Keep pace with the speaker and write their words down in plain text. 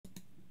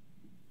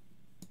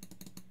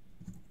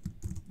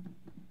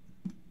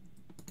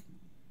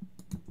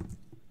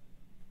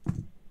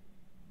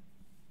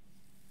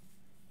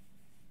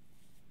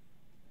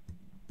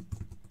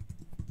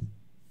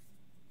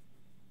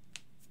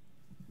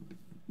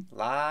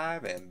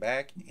live and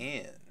back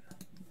in.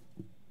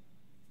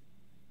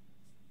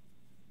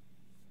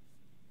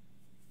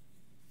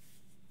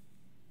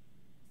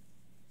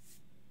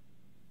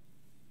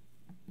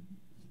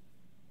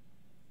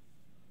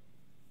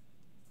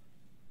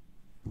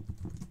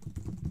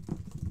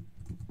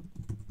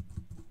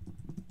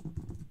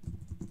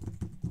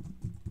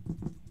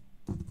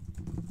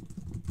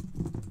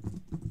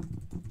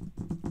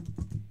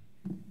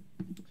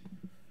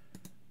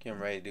 Getting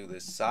ready to do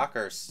this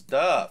soccer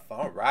stuff.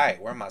 All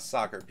right, where are my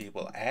soccer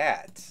people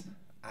at?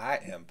 I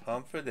am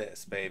pumped for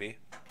this, baby.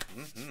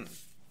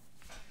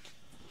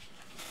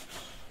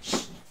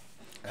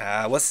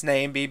 What's the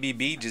name?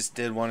 BBB just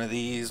did one of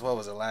these. What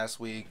was it, last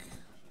week?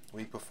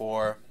 Week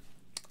before?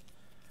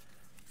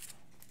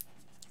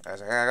 I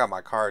got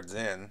my cards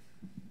in.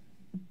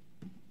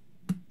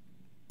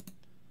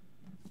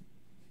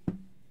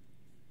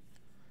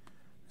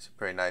 It's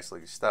pretty nice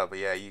looking stuff. But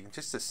yeah, you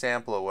just a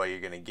sample of what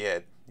you're gonna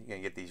get. You're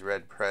going to get these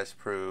red press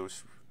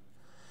proofs.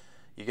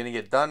 You're going to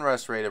get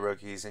Donruss rated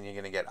rookies, and you're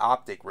going to get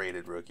optic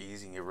rated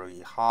rookies. You can get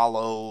rookie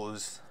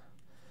hollows.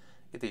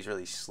 Get these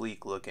really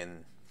sleek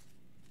looking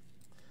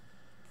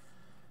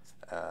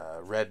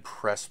red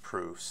press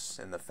proofs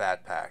in the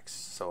fat packs.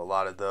 So a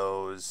lot of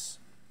those.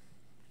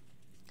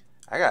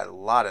 I got a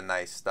lot of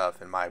nice stuff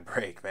in my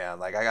break,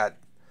 man. I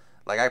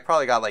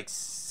probably got like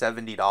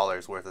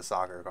 $70 worth of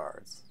soccer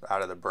cards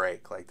out of the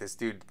break. Like this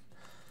dude.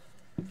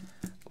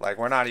 Like,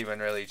 we're not even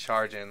really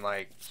charging,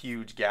 like,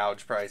 huge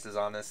gouge prices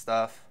on this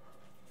stuff.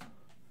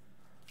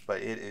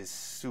 But it is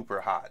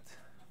super hot.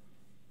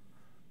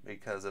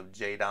 Because of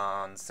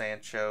Jadon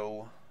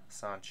Sancho.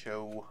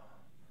 Sanchito.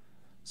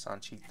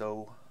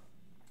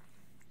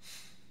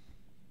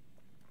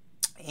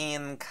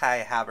 And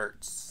Kai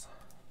Havertz.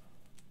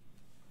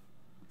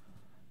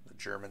 The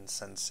German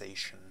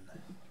sensation.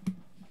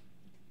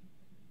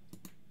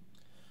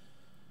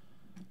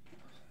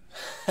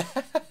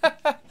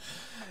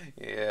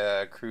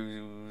 Yeah,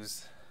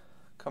 Cruz.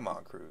 Come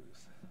on,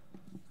 Cruz.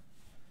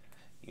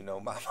 You know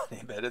my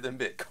money better than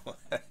Bitcoin.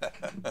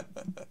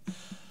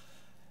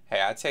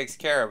 Hey, I takes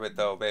care of it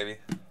though, baby.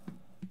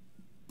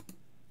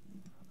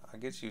 I'll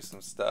get you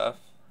some stuff.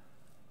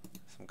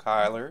 Some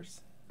Kylers.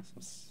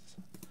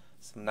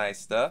 Some nice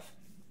stuff.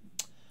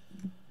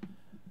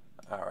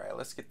 Alright,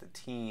 let's get the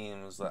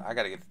teams. I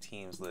gotta get the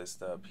teams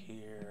list up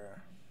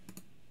here.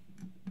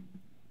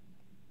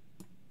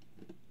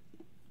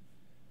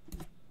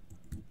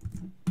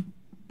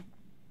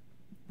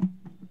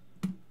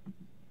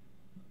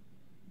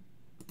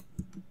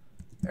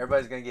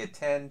 Everybody's going to get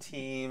 10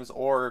 teams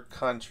or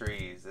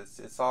countries.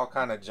 It's all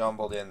kind of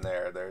jumbled in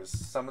there. There's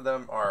some of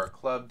them are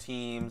club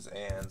teams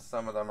and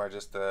some of them are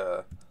just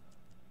the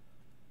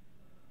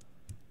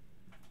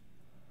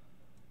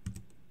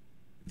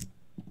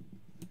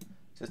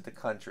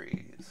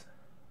countries.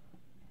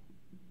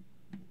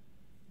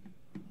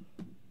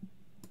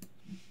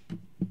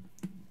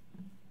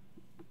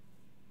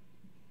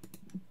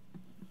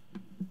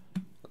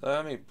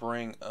 Let me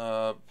bring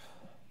up.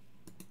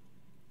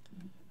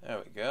 There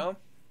we go.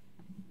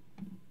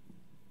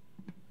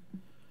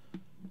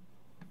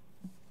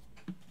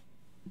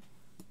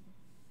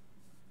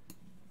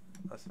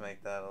 Let's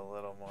make that a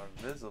little more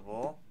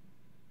visible.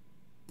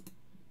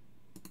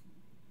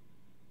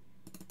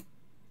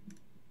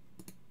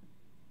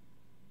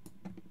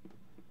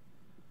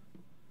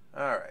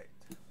 Alright,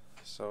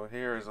 so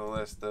here's a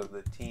list of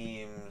the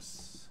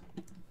teams,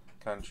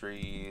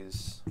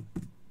 countries.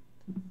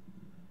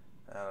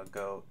 That'll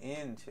go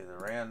into the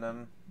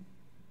random.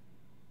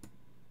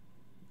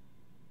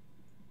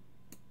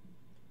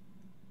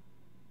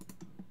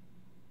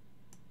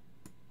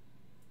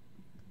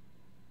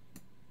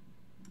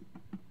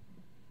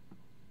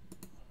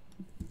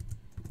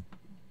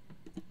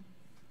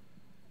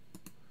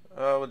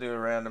 We'll do a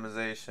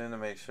randomization to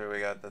make sure we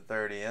got the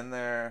 30 in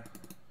there.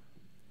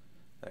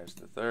 There's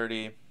the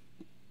 30.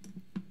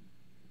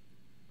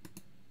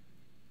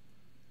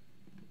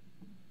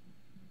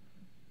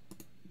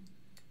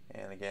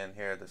 And again,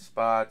 here are the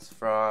spots.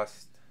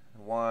 Frost,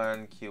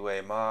 1,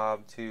 QA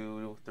Mob,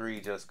 2,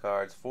 3 Just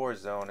Cards, 4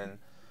 Zonin,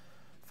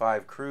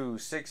 5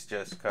 Cruise, 6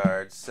 Just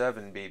Cards,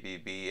 7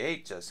 BBB,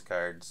 8 Just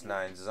Cards,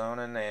 9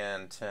 Zonin,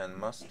 and 10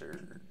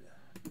 Mustard.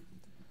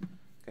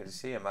 Good to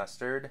see you,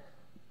 Mustard.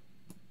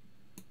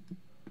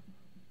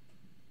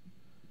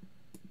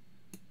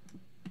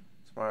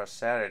 Tomorrow's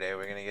Saturday.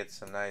 We're going to get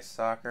some nice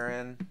soccer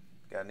in.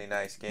 Got any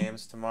nice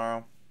games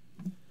tomorrow?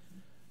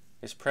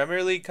 Is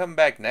Premier League coming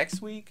back next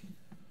week?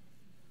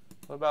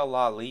 What about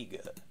La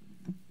Liga?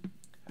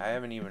 I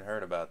haven't even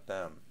heard about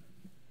them.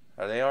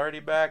 Are they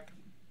already back?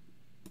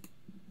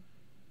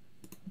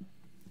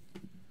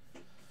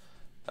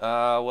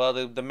 Well,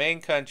 the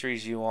main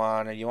countries you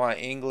want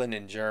England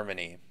and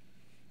Germany.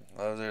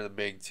 Those are the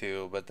big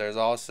two, but there's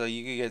also,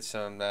 you could get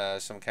some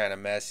kind of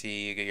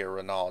Messi, you could get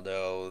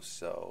Ronaldo,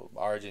 so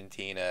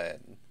Argentina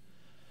and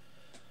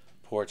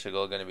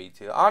Portugal are going to be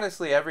too.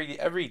 Honestly,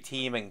 every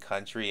team and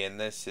country in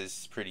this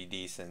is pretty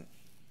decent.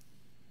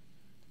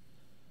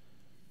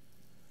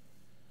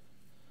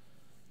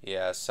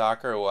 Yeah,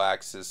 soccer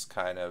wax is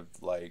kind of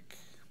like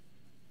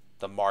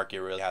the market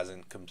really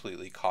hasn't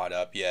completely caught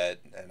up yet,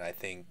 and I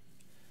think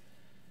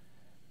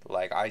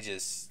like I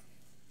just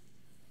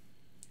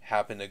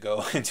happened to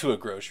go into a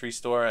grocery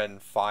store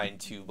and find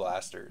two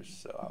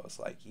blasters, so I was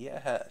like,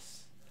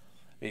 yes,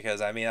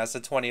 because I mean that's a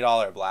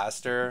 $20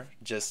 blaster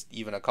just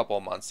even a couple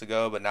of months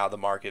ago, but now the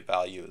market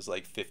value is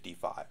like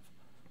 55.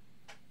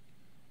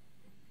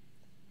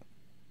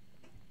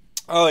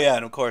 Oh yeah,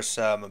 and of course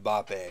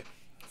Mbappe,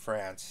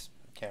 France.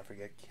 Can't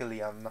forget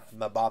Kylian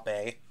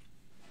Mbappe.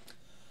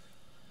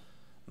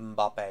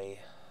 Mbappe.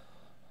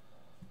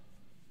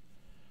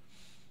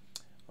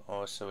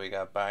 Oh, so we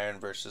got Bayern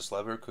versus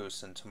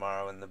Leverkusen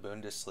tomorrow in the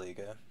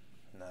Bundesliga.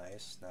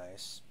 Nice,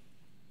 nice.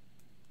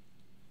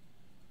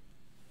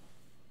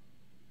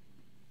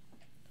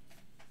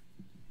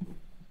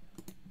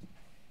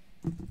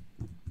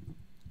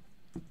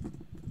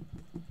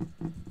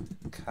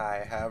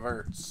 Kai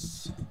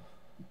Havertz.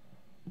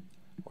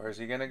 Where's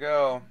he gonna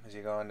go? Is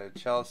he going to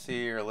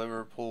Chelsea or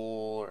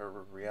Liverpool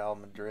or Real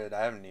Madrid?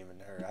 I haven't even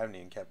heard. I haven't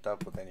even kept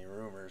up with any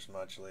rumors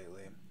much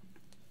lately.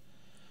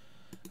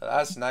 But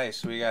that's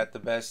nice. We got the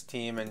best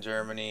team in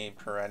Germany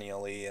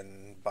perennially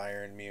in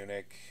Bayern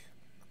Munich,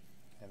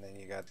 and then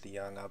you got the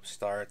young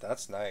upstart.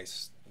 That's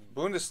nice.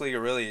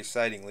 Bundesliga, really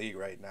exciting league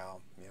right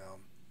now. You know,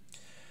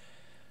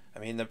 I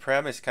mean the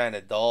Prem is kind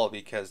of dull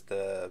because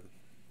the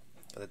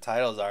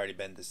title's already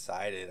been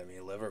decided. I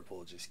mean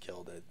Liverpool just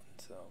killed it.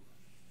 So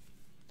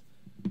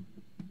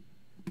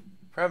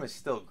Prem is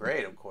still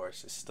great, of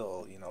course. It's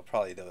still, you know,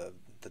 probably the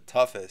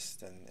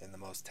toughest and the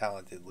most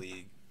talented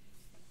league.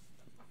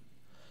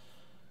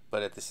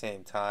 But at the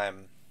same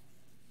time,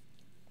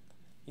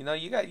 you know,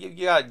 you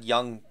got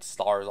young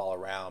stars all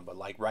around, but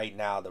like right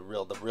now the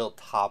real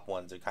top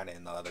ones are kind of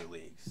in the other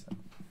leagues. So.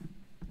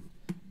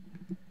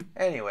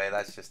 Anyway,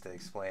 that's just to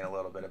explain a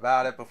little bit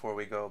about it before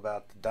we go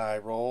about the die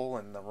roll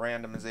and the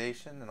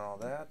randomization and all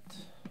that,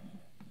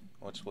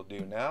 which we'll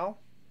do now.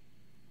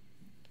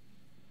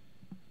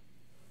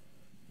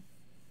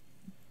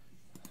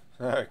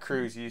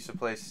 Cruz used to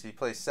play. He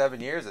played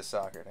 7 years of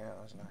soccer. Yeah,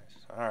 that was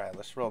nice. All right,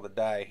 let's roll the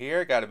die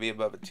here. Got to be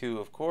above a 2,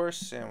 of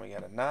course, and we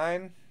got a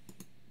 9.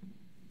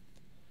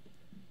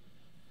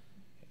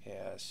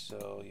 Yeah,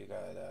 so you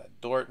got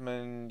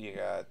Dortmund, you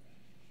got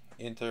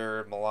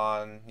Inter,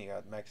 Milan, you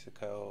got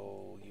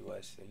Mexico,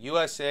 USA.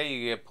 USA,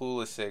 you get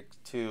Pulisic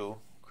too,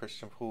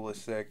 Christian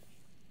Pulisic.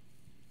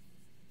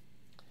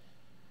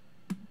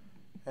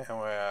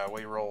 And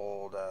we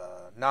rolled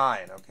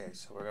 9. Okay,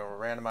 so we're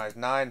going to randomize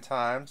 9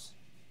 times.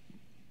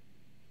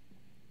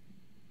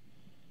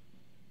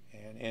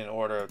 And in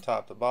order of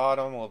top to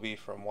bottom will be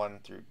from 1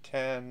 through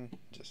 10,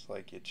 just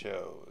like you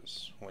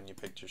chose when you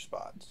picked your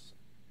spots.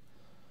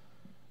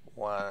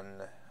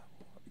 1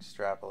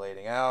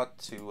 extrapolating out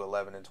to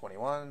 11 and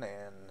 21,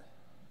 and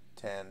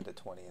 10 to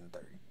 20 and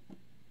 30,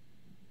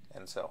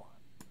 and so on.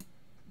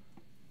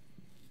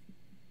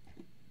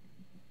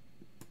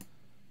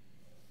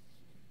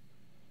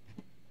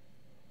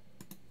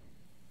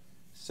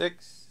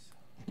 6,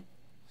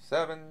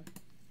 7,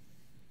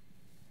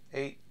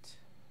 8.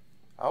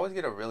 I always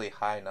get a really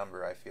high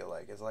number, I feel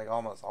like. It's like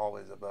almost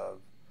always above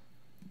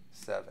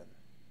 7.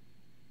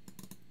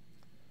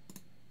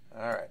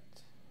 Alright.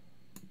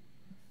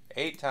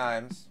 8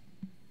 times.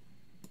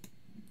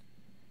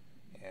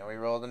 And we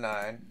rolled a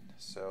 9.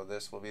 So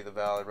this will be the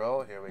valid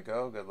roll. Here we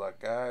go. Good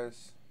luck,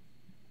 guys.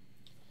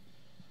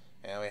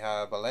 And we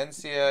have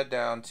Valencia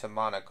down to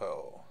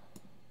Monaco.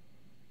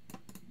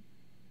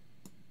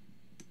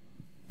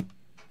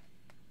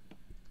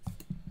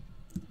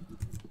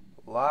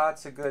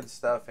 Lots of good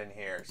stuff in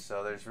here,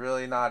 so there's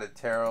really not a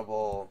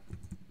terrible...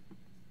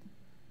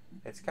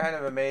 It's kind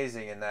of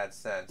amazing in that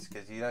sense,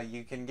 because, you know,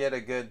 you can get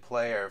a good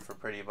player for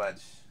pretty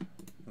much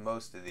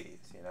most of these,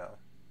 you know.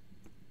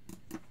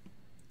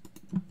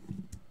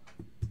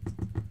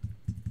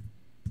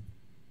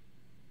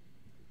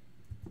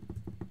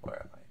 Where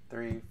am I?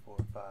 3, 4,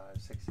 5,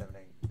 6, 7,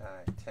 8, 9,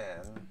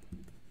 10...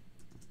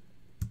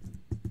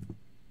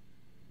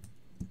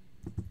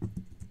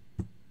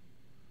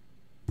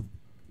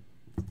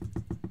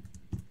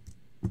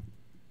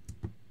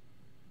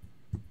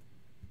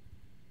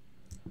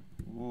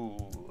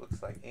 Ooh,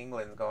 looks like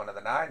England's going to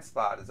the 9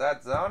 spot. Is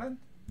that zoning?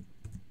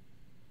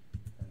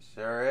 It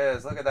sure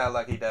is. Look at that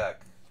lucky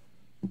duck.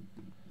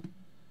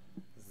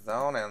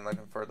 Zoning,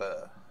 looking for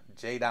the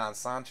Jadon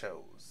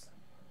Sanchos.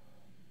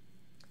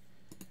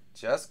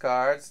 Just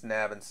cards,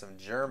 nabbing some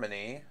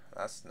Germany.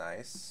 That's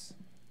nice.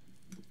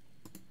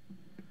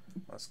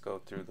 Let's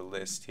go through the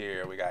list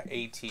here. We got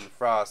A.T.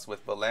 Frost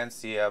with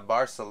Valencia,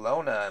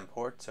 Barcelona, and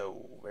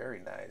Porto. Very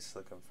nice.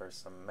 Looking for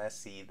some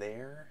Messi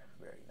there.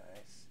 Very nice.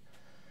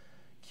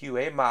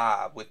 QA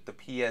Mob with the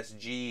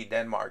PSG,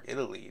 Denmark,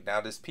 Italy.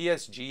 Now, does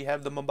PSG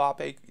have the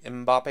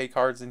Mbappe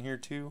cards in here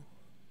too?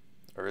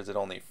 Or is it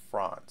only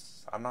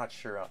France? I'm not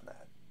sure on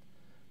that.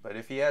 But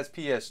if he has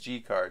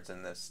PSG cards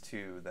in this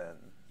too, then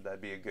that'd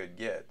be a good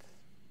get.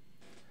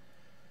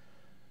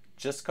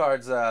 Just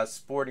cards,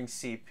 Sporting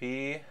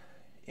CP,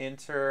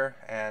 Inter,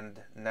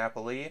 and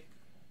Napoli.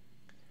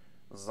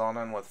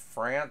 Zonin with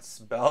France,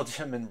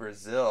 Belgium, and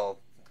Brazil.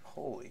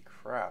 Holy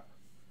crap.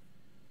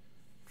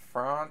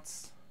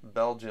 France,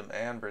 Belgium,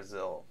 and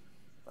Brazil.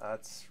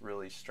 That's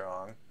really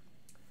strong.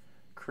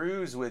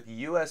 Cruz with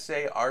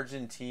USA,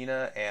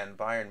 Argentina, and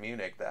Bayern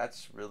Munich.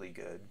 That's really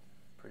good.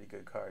 Pretty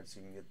good cards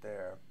you can get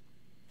there.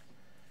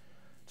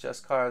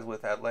 Just cards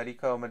with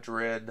Atletico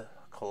Madrid,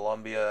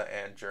 Colombia,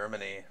 and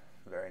Germany.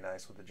 Very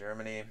nice with the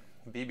Germany.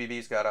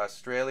 BBB's got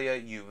Australia,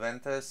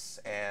 Juventus,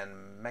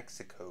 and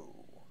Mexico.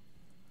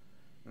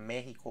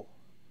 Mexico.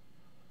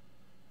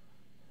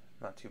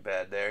 Not too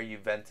bad there.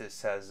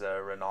 Juventus has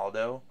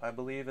Ronaldo, I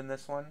believe, in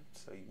this one,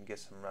 so you can get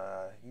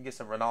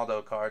some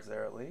Ronaldo cards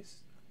there at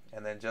least.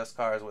 And then just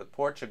cards with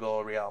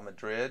Portugal, Real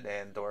Madrid,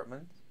 and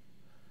Dortmund.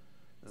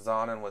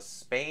 Zonin with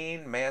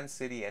Spain, Man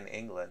City, and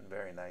England.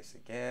 Very nice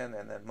again.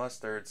 And then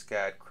Mustard's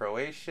got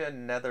Croatia,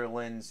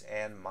 Netherlands,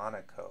 and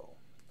Monaco.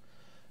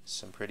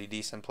 Some pretty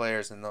decent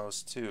players in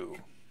those too.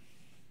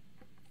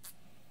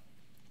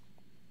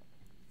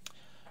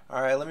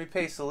 Alright, let me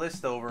paste the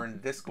list over in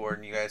Discord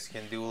and you guys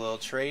can do a little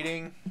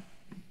trading.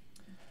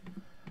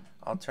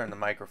 I'll turn the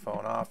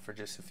microphone off for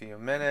just a few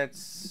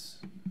minutes.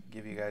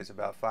 Give you guys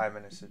about 5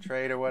 minutes to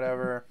trade or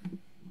whatever.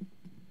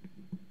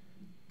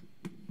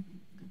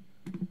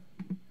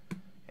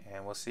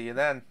 And we'll see you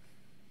then.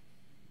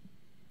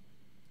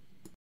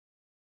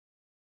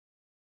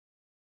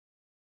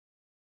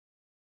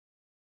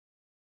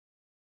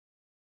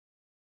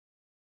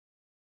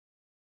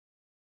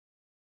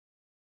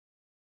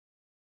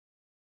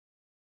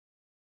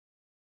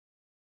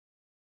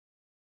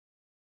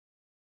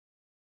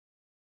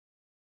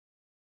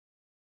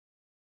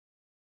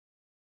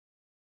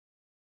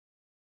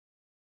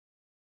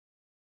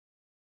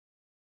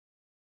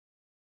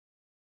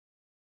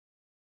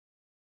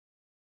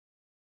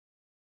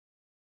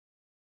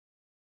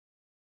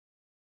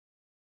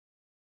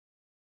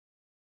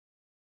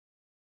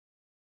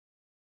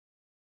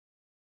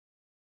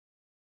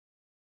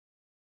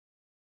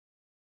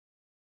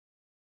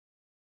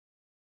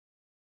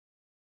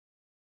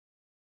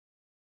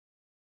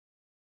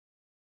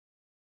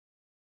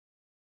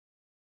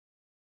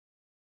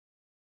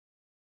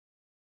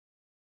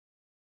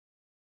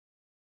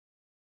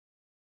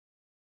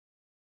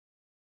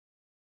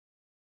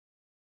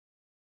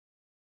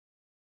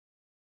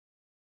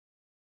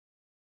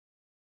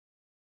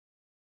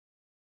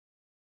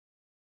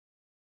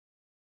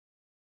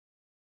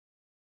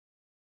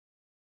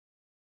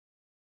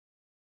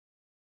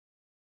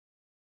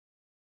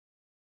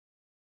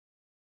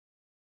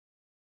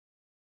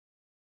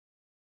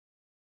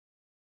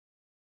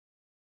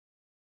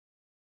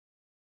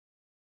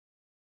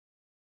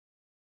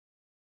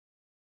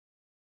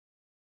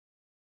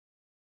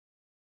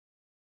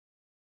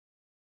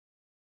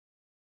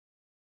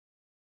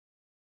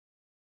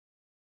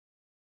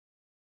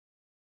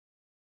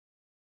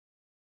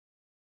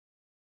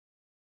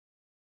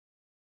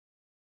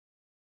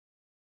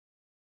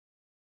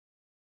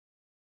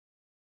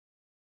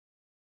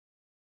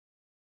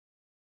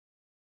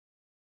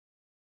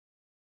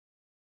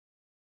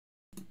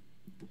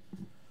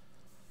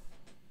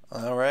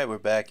 Alright, we're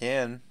back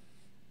in.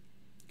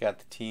 Got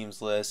the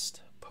teams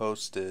list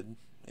posted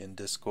in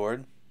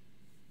Discord.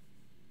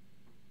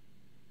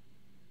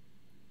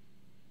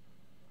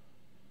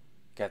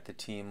 Got the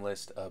team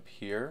list up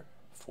here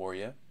for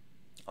you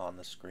on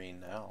the screen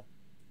now.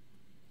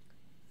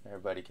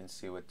 Everybody can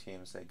see what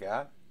teams they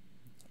got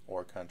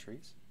or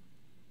countries.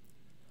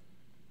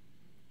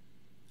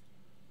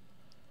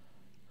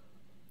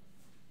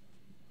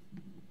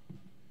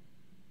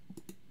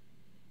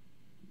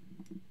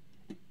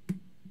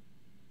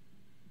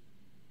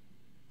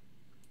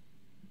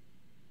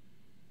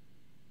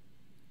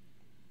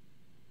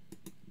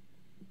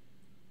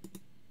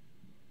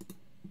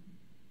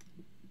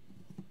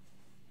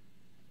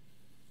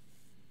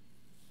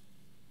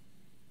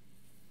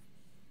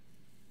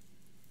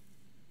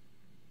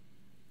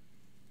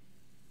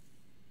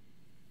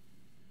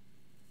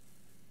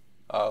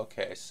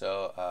 Okay,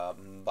 so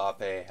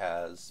Mbappe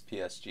has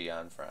PSG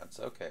on France.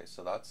 Okay,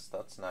 so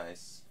that's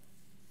nice.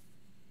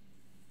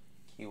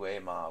 Kiwi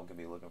Mob could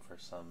be looking for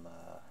some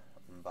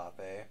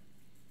Mbappe.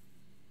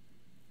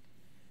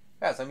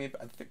 Yes, I mean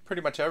I think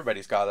pretty much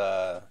everybody's got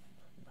a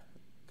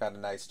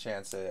nice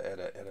chance at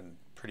a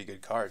pretty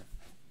good card.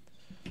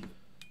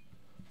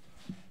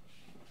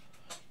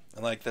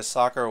 And like the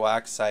soccer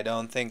wax, I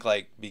don't think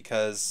like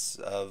because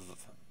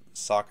of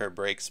soccer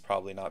breaks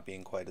probably not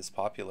being quite as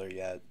popular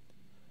yet,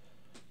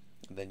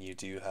 then you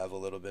do have a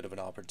little bit of an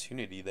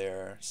opportunity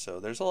there. So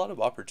there's a lot of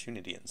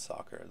opportunity in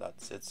soccer.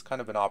 It's kind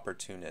of an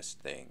opportunist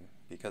thing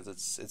because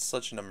it's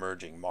such an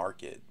emerging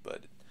market,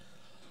 but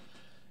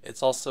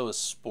it's also a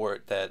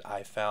sport that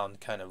I found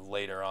kind of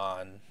later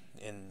on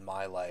in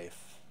my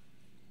life.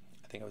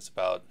 I think it was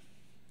about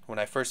when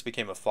I first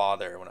became a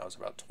father when I was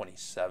about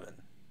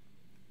 27,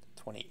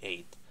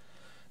 28.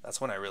 That's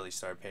when I really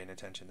started paying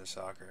attention to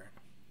soccer.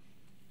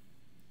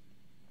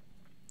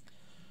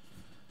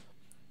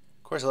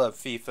 Of course, I love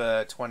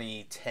FIFA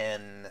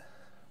 2010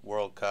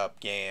 World Cup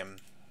game.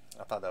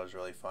 I thought that was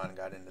really fun.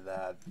 Got into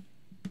that.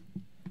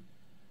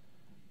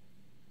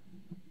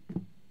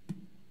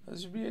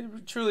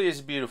 It truly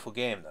is a beautiful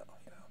game, though.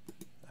 You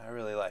know, I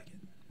really like it.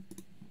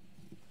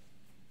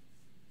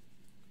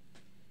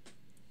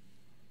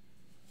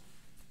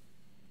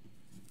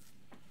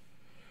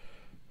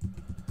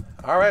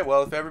 All right.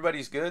 Well, if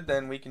everybody's good,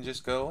 then we can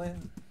just go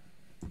in.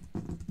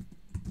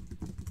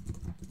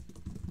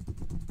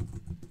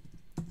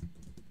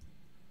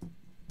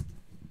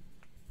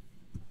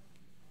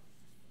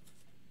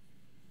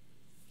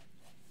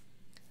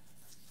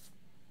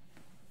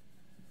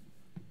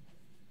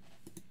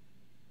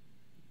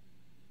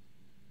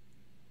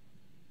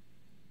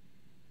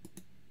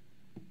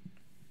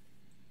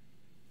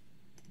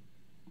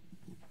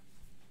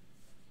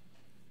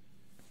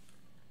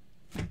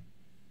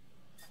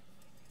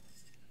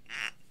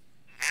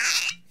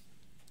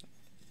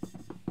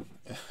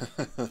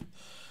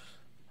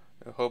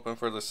 Hoping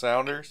for the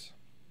Sounders.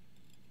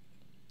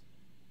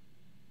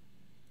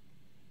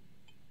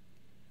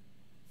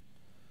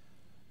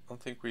 I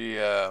don't think we.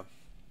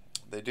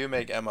 They do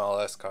make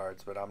MLS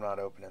cards, but I'm not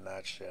opening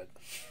that shit.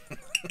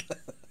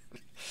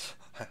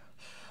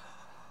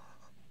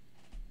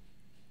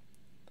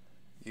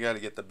 You got to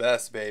get the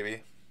best,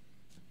 baby.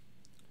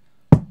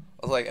 I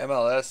was like,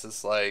 MLS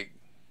is like,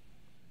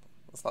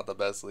 it's not the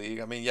best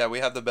league. I mean, yeah, we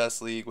have the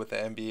best league with the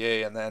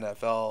NBA and the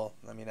NFL.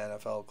 I mean,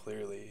 NFL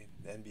clearly,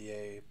 the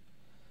NBA.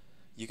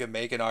 You can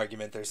make an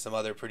argument there's some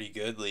other pretty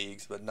good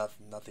leagues, but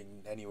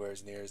nothing anywhere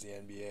as near as the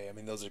NBA. I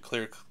mean, those are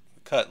clear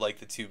cut like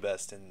the two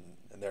best, and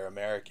they're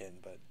American.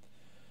 But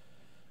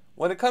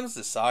when it comes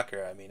to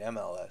soccer, I mean,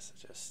 MLS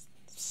just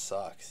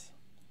sucks.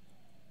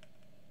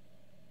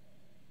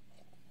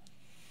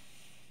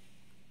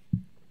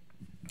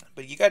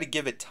 But you got to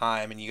give it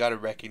time, and you got to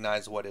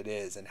recognize what it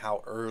is and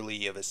how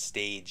early of a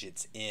stage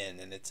it's in,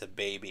 and it's a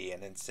baby,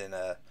 and it's in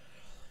a,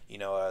 you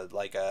know,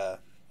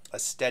 a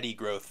steady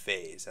growth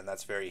phase, and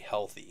that's very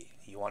healthy.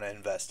 You want to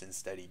invest in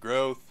steady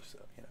growth, so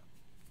you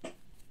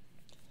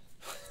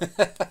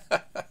know.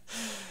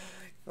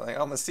 Like,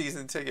 I'm a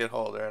season ticket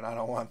holder, and I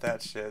don't want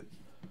that shit.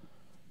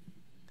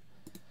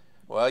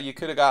 Well, you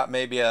could have got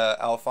maybe a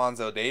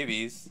Alphonso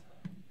Davies.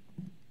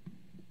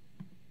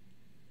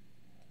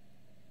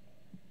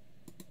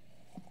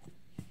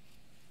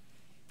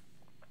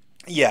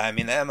 Yeah, I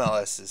mean the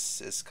MLS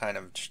is kind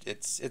of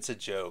it's a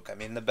joke. I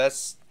mean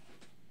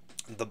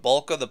the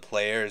bulk of the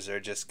players are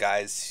just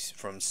guys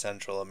from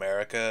Central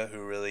America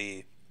who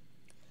really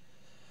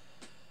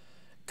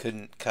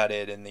couldn't cut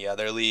it in the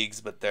other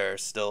leagues, but they're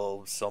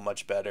still so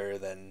much better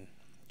than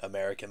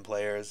American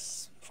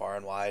players, far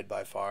and wide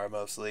by far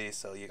mostly.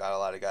 So you got a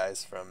lot of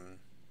guys from,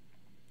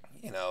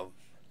 you know,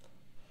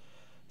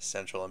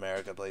 Central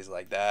America, places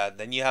like that.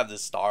 Then you have the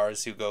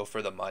stars who go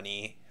for the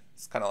money.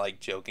 It's kind of like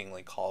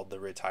jokingly called the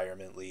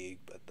retirement league,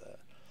 but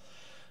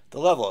the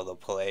level of the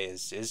play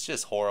is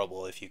just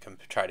horrible if you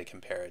try to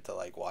compare it to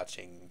like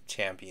watching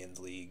Champions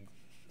League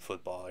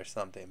football or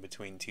something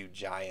between two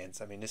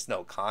giants. I mean, it's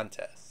no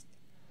contest.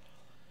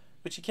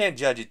 But you can't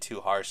judge it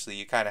too harshly.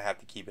 You kind of have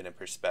to keep it in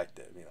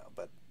perspective, you know.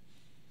 But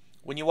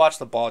when you watch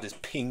the ball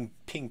just ping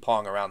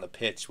pong around the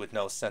pitch with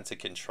no sense of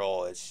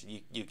control, it's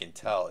you can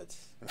tell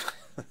it's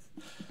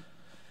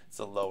it's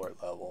a lower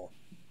level.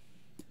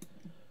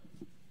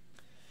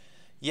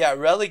 Yeah,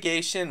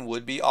 relegation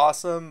would be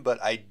awesome, but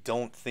I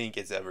don't think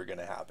it's ever going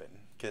to happen.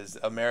 Because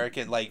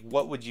American, like,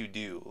 what would you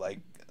do? Like,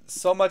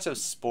 so much of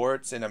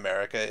sports in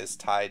America is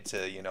tied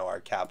to, you know,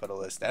 our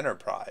capitalist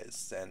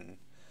enterprise. And,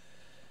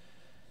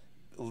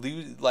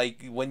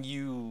 like, when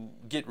you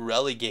get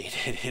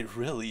relegated, it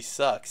really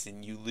sucks.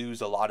 And you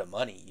lose a lot of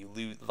money. You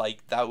lose,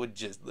 like, that would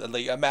just,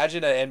 like,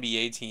 imagine an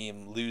NBA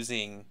team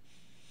losing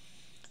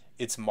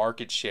its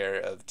market share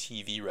of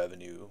TV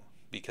revenue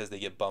because they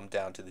get bumped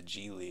down to the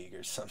G League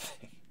or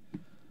something.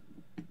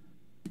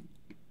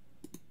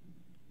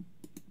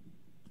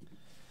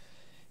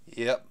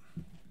 Yep.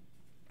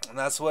 And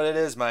that's what it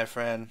is, my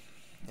friend.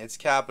 It's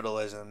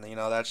capitalism. You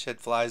know, that shit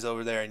flies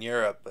over there in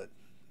Europe, but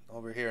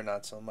over here,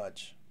 not so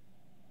much.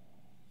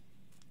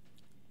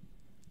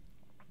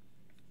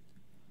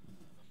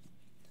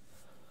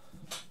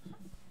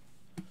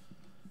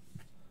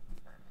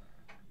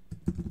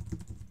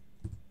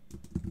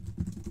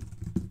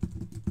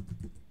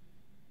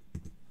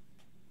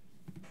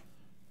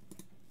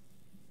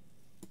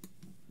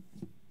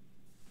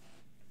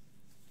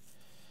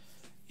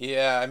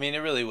 Yeah, I mean, it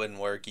really wouldn't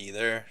work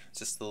either.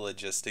 Just the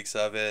logistics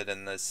of it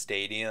and the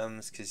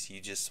stadiums, because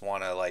you just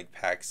want to, like,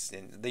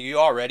 in. You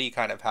already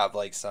kind of have,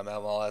 like, some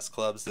MLS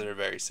clubs that are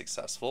very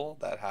successful,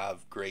 that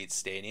have great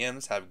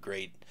stadiums, have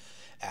great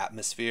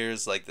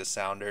atmospheres, like the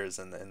Sounders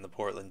and the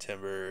Portland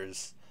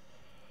Timbers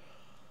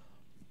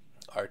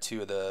are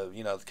two of the,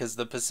 you know, because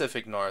the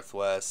Pacific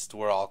Northwest,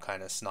 we're all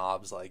kind of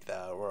snobs like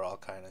that. We're all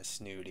kind of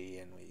snooty,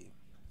 and we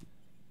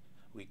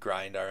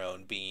grind our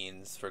own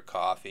beans for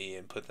coffee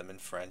and put them in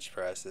French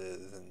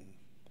presses and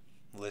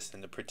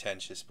listen to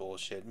pretentious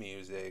bullshit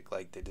music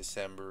like the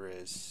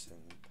Decemberists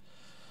and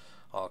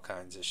all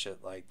kinds of shit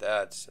like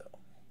that. So,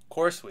 of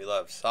course, we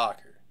love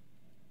soccer.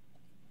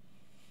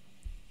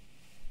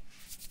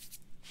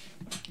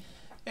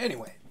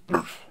 Anyway.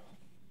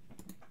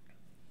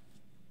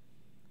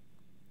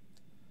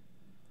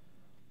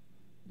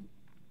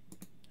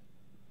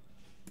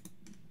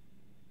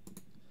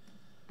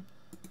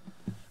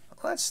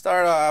 let's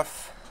start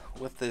off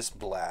with this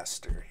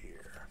blaster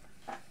here.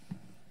 Let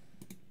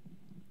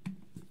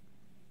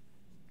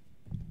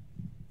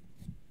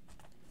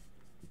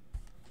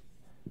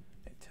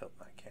me tilt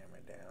my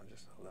camera down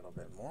just a little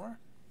bit more.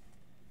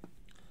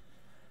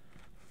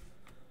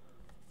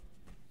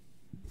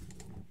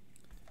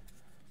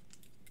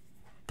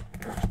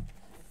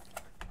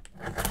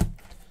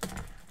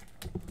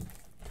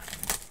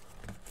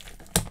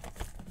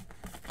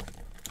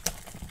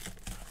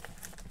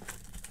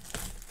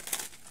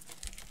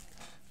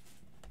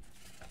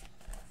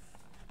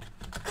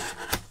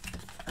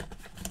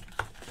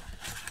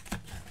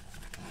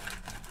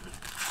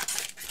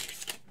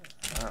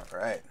 All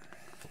right.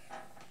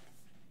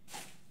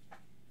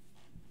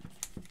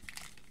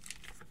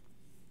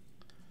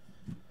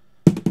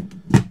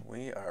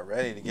 We are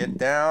ready to get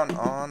down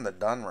on the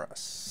Donruss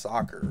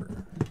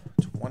Soccer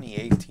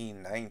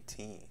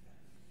 2018-19.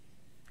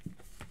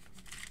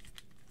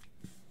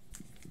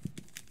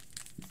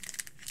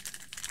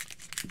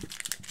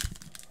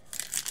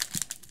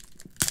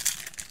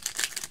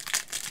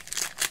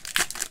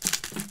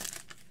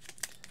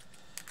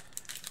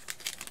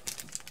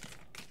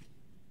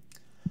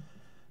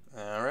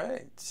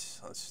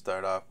 Let's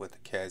start off with the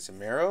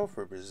Casemiro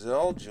for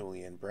Brazil,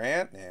 Julian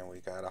Brandt, and we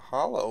got a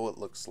holo, it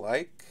looks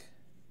like.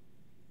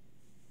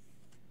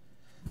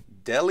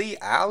 Dele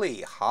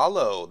Alli,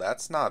 holo,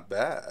 that's not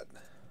bad.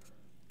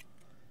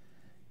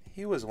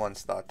 He was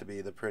once thought to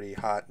be the pretty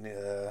hot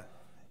new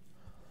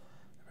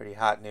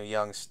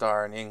young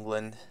star in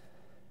England.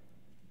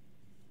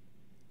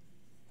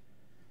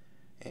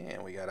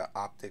 And we got an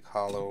optic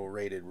holo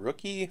rated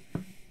rookie,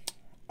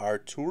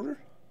 Arthur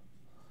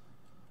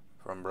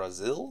from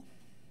Brazil.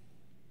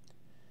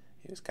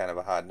 He was kind of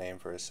a hot name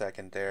for a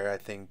second there. I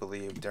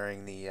believe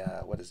during the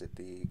what is it?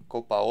 The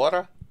Copa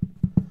Ora?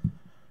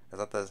 Is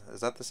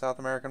that the South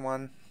American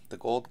one? The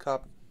Gold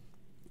Cup?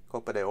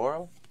 Copa de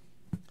Oro?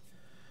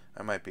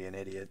 I might be an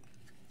idiot.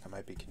 I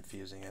might be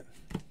confusing it.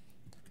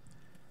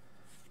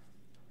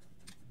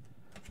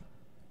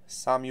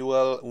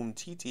 Samuel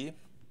Umtiti.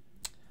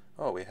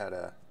 Oh, we had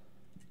a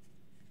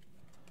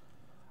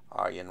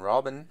Arjen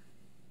Robben.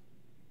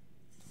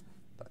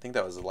 I think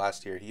that was the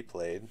last year he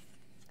played.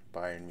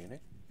 Bayern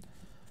Munich.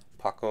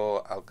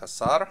 Paco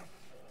Alcácer.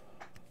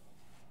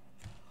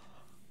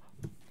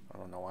 I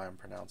don't know why I'm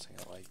pronouncing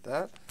it like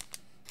that.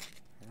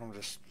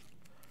 There's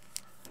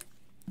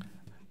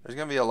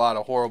going to be a lot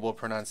of horrible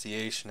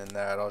pronunciation in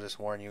that. I'll just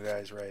warn you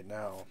guys right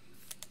now.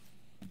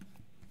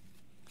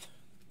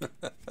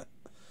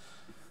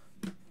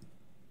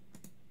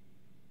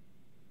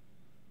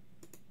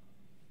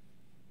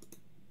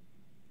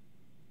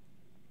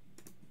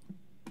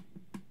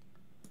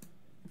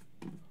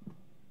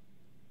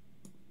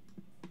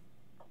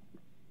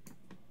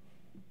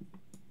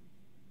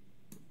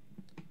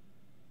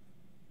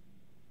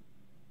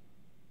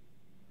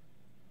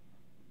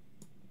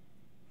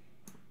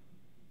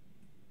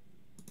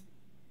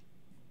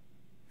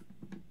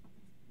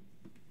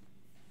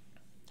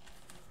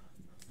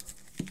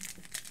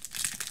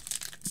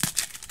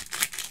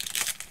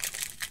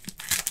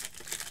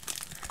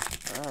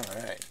 All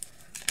right.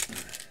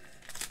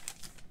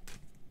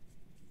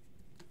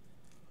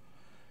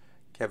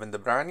 Kevin De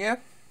Bruyne,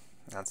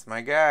 that's my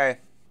guy.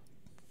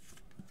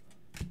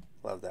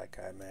 Love that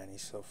guy, man.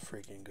 He's so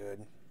freaking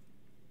good.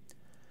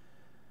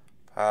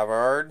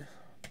 Pavard.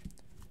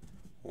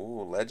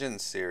 Ooh,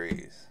 Legends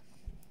series.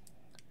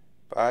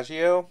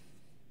 Baggio.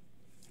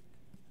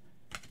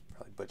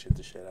 Probably butchered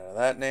the shit out of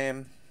that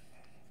name.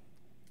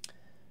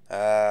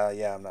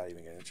 Yeah, I'm not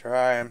even going to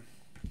try him.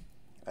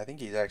 I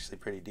think he's actually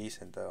pretty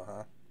decent, though,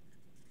 huh?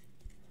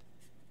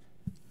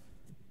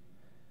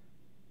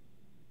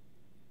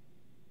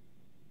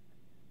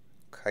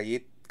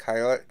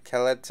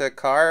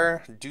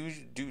 Kaletakar,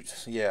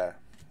 yeah.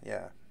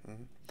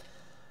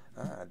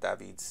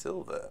 David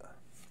Silva,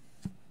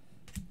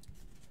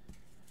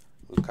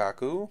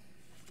 Lukaku,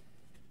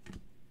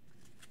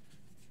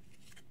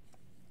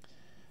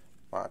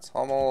 Mats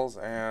Hummels,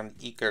 and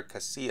Iker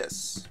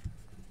Casillas.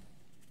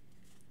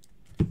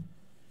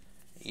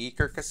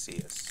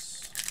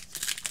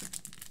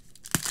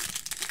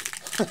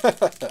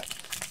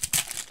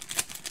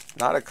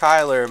 Not a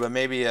Kyler, but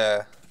maybe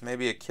a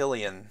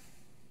Killian.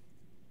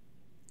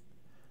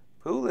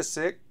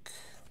 Pulisic.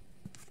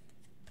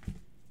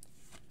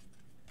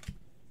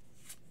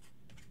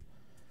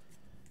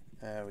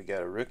 And we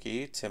got a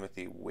rookie,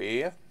 Timothy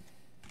Weah.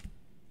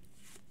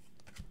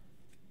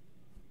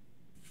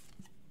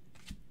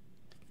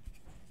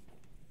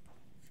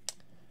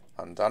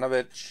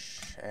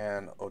 Handanovic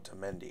and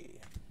Otamendi.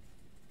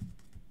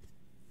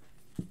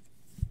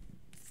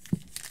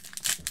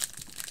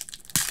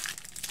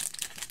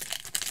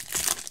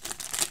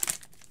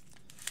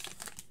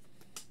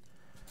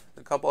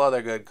 A couple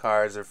other good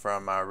cards are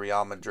from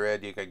Real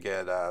Madrid. You could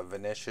get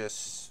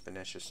Vinicius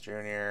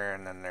Jr.,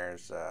 and then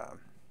there's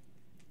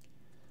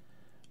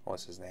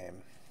what's his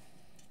name?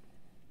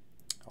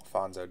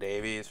 Alphonso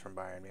Davies from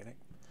Bayern Munich.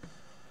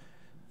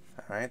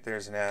 All right,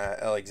 there's an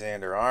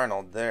Alexander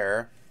Arnold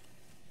there.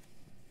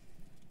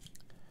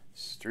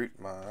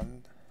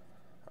 Strutman.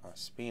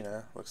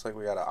 Ospina. Looks like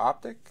we got an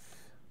Optic.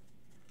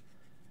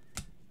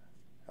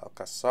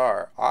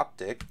 Alcazar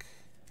Optic.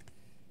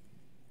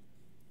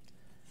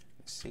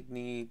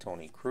 Insigne,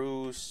 Tony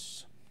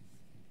Cruz.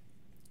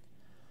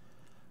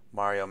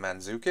 Mario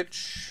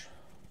Mandzukic.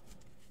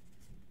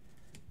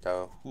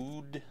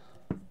 Dahoud.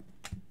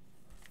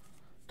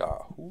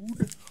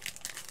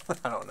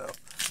 I don't know.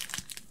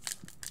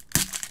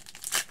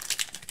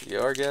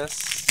 Your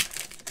guess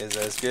is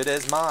as good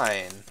as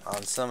mine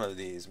on some of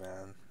these,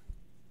 man.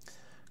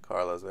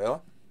 Carlos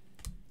Vela.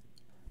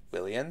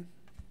 Willian.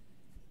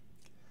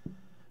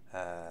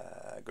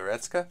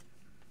 Goretzka.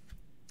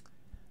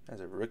 As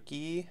a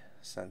rookie,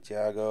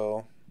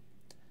 Santiago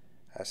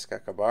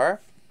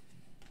Escobar.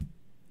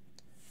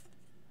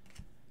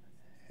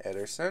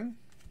 Ederson.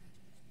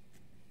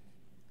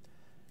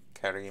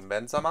 Karim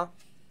Benzema.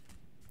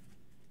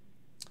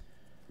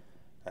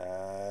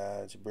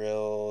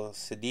 Jibril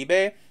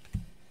Sidibe.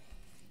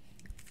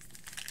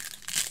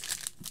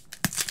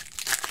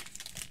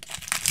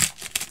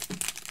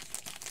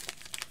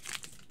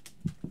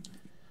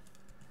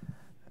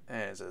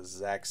 There's a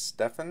Zach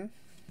Steffen.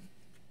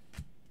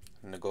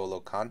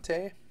 N'Golo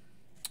Kante.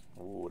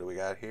 Ooh, what do we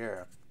got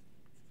here?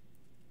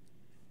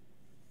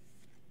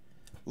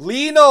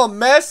 Lionel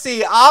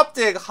Messi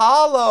Optic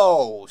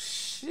Hollow.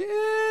 Shit.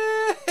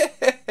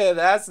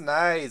 That's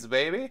nice,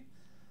 baby.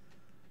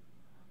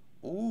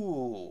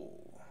 Ooh.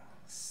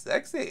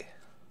 Sexy.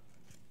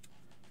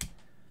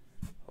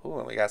 Ooh,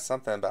 and we got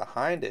something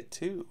behind it,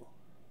 too.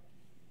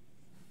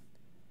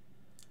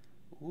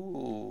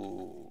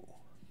 Ooh.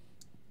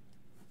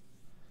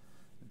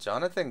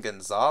 Jonathan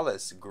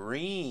Gonzalez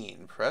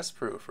Green. Press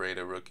proof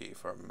rated rookie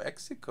from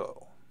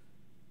Mexico.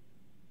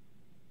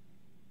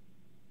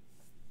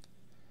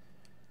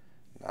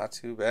 Not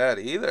too bad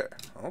either.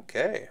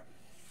 Okay.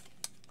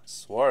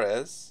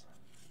 Suarez.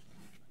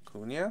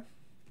 Cunha.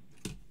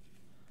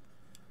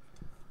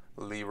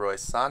 Leroy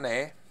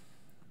Sané.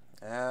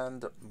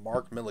 And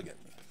Mark Milligan.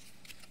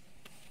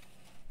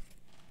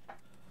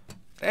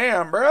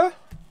 Damn, bruh.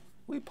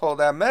 We pulled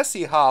that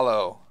Messi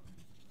hollow.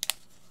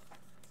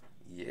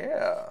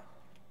 Yeah.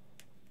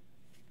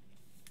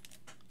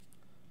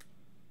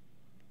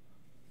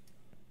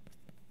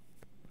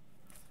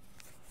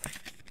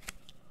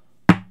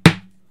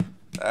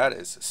 That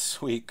is a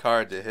sweet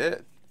card to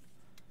hit.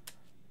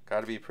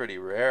 Got to be pretty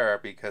rare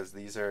because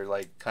these are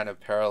like kind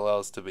of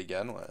parallels to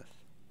begin with.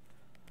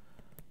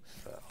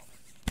 So.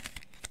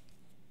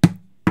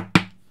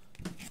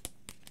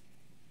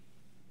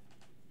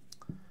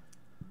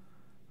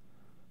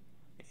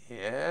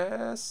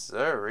 Yes,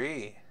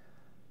 sirree.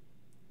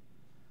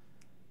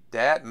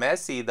 Dat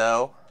Messi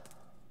though.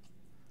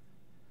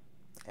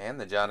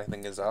 And the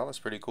Jonathan Gonzalez,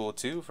 pretty cool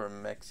too,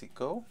 from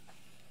Mexico.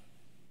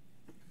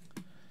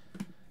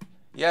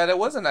 Yeah, that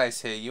was a nice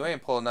hit. You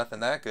ain't pulled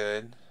nothing that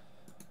good.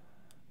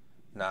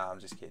 Nah, I'm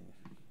just kidding.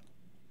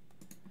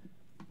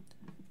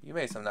 You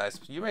made some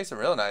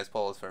real nice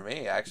pulls for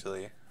me,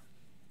 actually.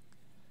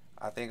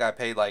 I think I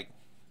paid like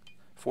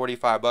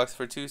 45 bucks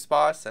for 2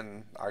 spots,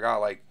 and I got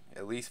like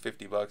at least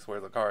 50 bucks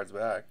worth of cards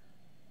back.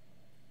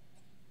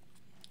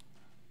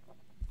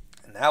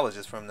 And that was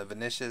just from the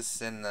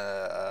Vinicius and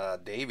the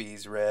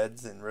Davies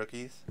Reds and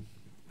rookies.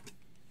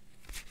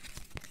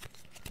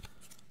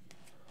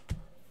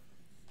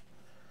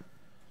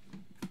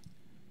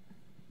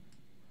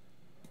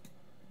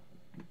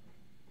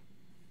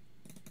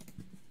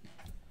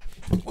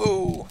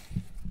 Whoa!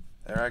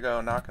 There I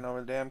go, knocking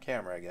over the damn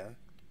camera again.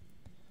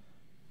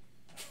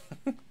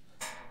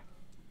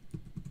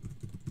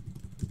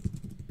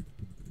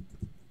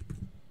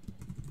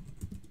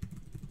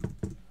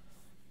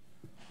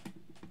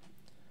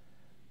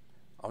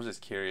 I'm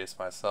just curious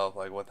myself,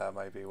 like what that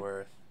might be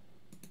worth.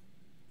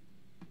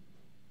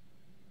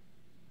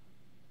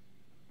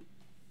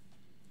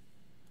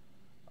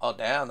 Oh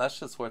damn, that's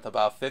just worth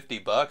about 50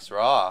 bucks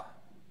raw,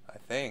 I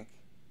think.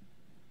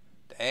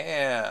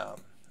 Damn.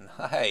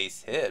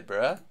 Nice hit,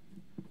 bruh.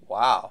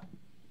 Wow.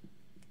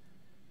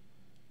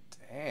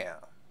 Damn.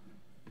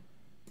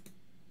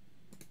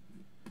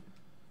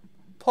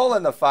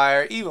 Pulling the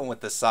fire, even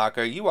with the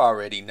soccer, you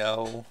already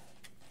know.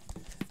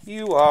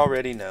 You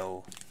already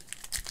know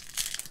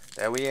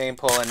that we ain't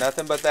pulling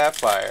nothing but that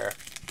fire.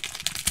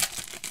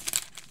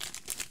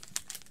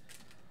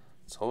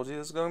 Told you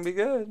it's gonna be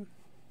good.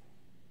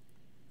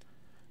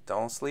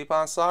 Don't sleep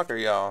on soccer,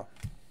 y'all.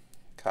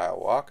 Kyle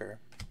Walker.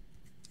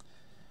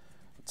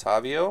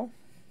 Otavio.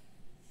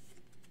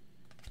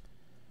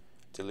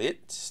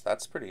 Delete.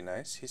 That's pretty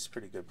nice. He's a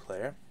pretty good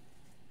player.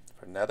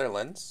 For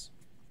Netherlands.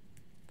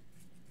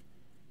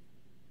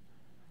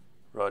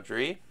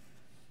 Rodri.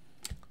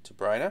 De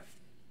Bruyne.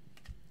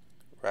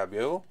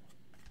 Rabiot.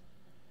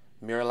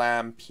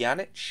 Miralem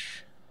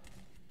Pjanic.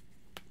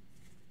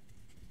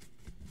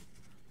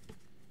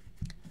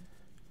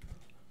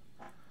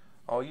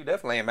 Oh, you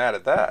definitely ain't mad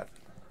at that.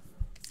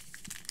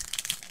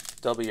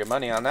 Double your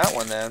money on that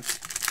one then.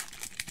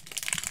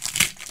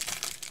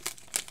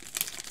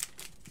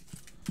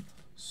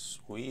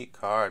 Sweet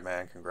card,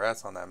 man.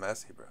 Congrats on that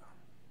Messi, bro.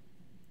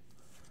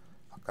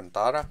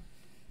 Alcantara.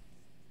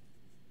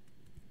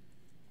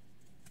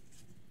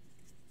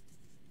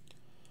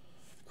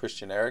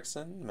 Christian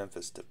Eriksen,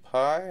 Memphis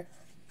Depay.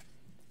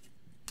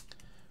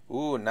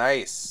 Ooh,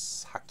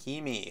 nice.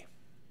 Hakimi.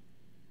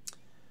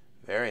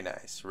 Very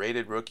nice.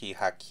 Rated rookie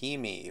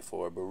Hakimi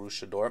for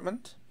Borussia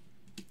Dortmund.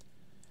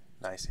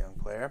 Nice young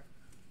player.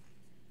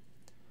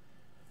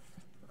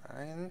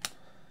 Ryan,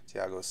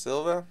 Thiago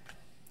Silva,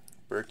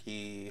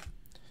 Berkey,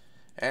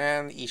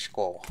 and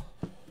Isco.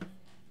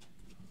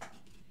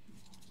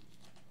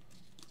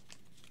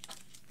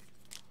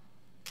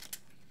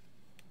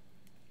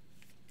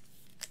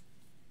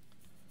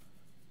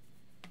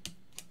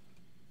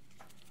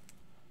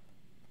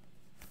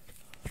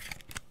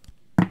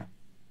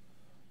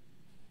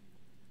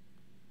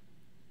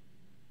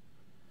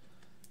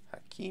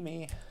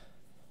 Hakimi.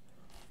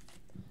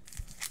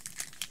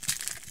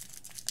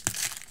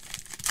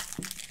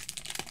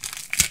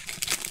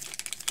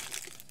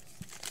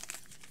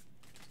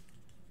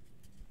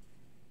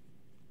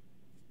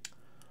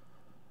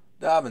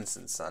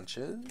 Davinson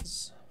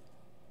Sanchez,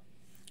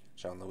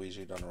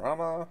 Gianluigi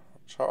Donnarumma,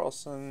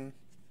 Charleston,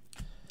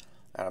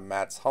 and a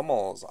Mats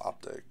Hummels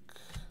optic,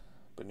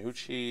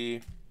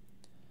 Bonucci,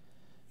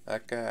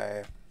 that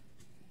guy,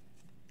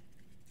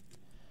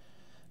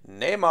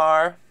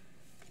 Neymar,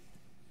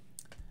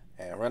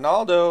 and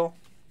Ronaldo,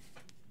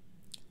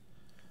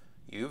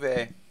 Juve.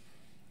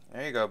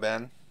 There you go,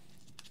 Ben.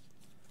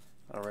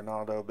 A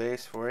Ronaldo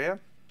base for you.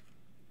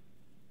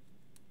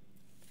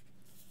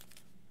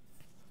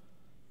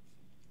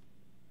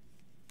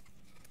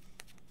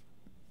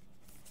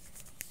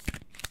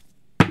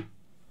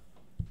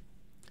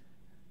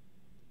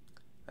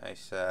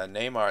 Nice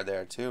Neymar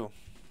there too.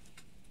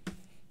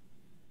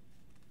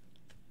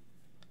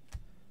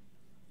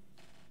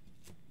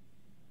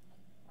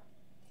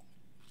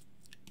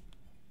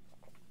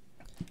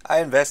 I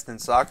invest in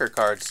soccer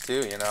cards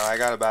too, you know. I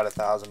got about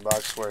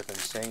 $1,000 worth in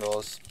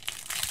singles.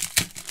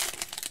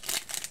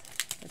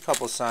 A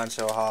couple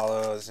Sancho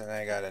hollows, and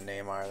I got a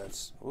Neymar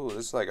that's... Ooh,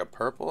 this is like a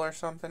purple or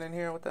something in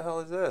here. What the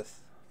hell is this?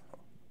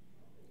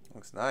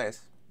 Looks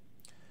nice.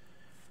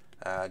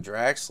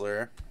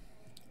 Draxler.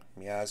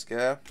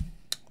 Miazga,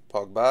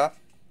 Pogba.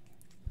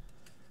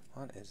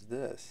 What is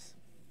this?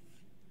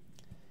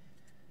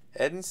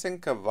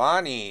 Edinson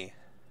Cavani.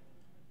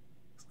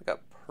 It's like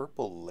a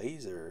purple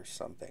laser or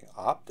something.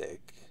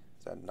 Optic.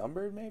 Is that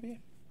numbered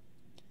maybe?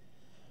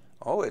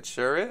 Oh, it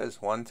sure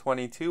is.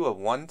 122 of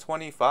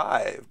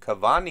 125.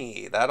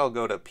 Cavani. That'll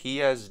go to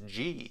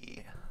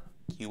PSG.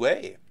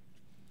 QA.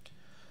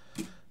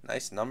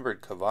 Nice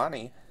numbered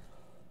Cavani.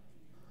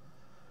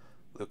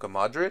 Luka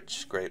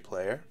Modric. Great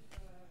player.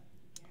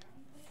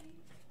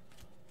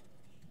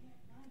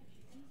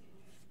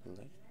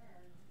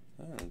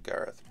 And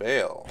Gareth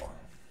Bale.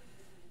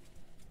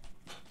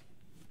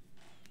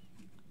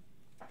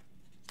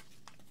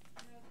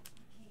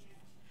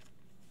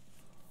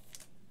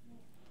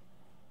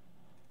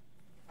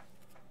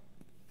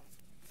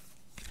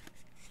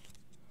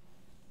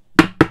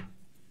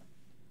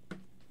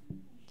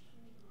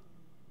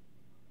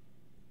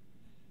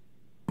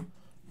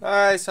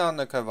 Nice on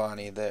the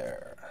Cavani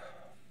there.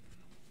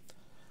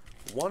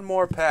 One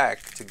more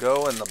pack to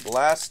go in the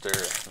blaster.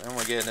 Then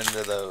we're getting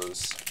into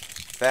those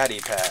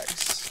fatty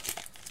packs.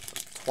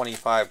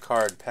 25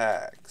 card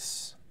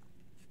packs.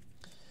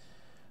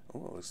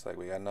 Ooh, looks like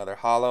we got another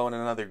hollow and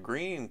another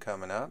green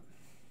coming up.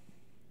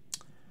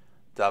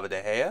 David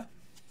De Gea.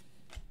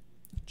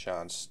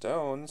 John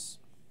Stones.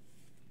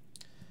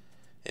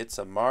 It's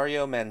a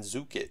Mario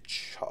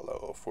Mandzukic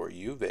hollow for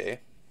Juve.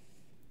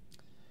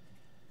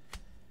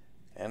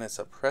 And it's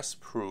a press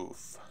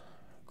proof.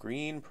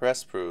 Green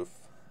press proof.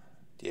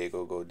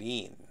 Diego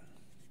Godin.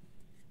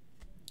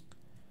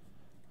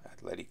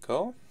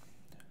 Atletico.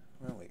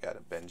 Well, we got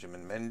a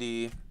Benjamin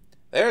Mendy.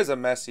 There's a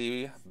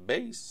Messi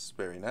base.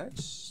 Very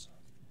nice.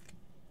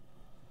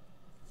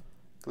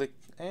 Click.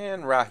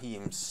 And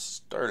Raheem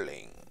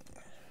Sterling.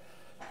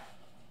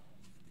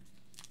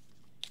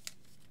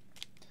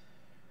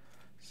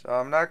 So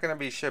I'm not going to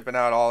be shipping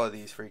out all of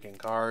these freaking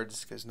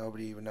cards because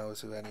nobody even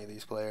knows who any of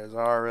these players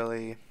are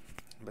really,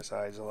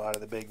 besides a lot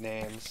of the big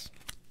names.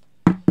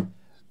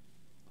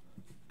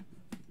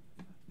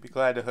 Be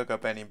glad to hook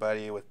up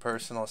anybody with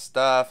personal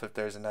stuff if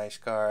there's a nice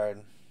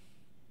card.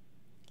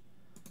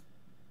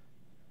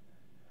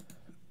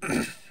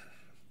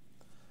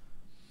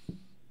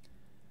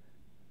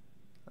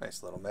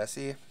 Nice little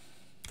Messi.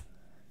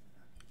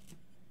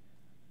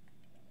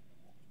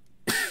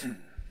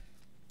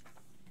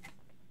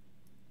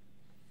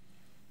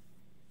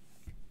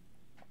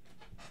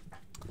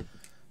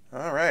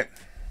 All right.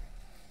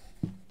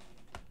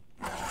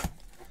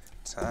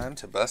 Time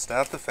to bust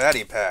out the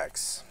fatty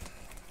packs.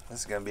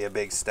 This is going to be a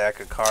big stack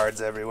of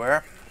cards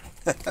everywhere.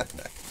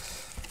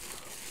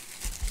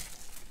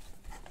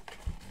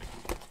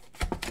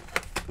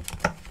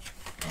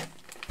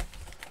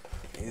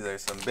 These are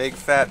some big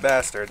fat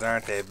bastards,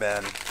 aren't they,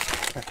 Ben?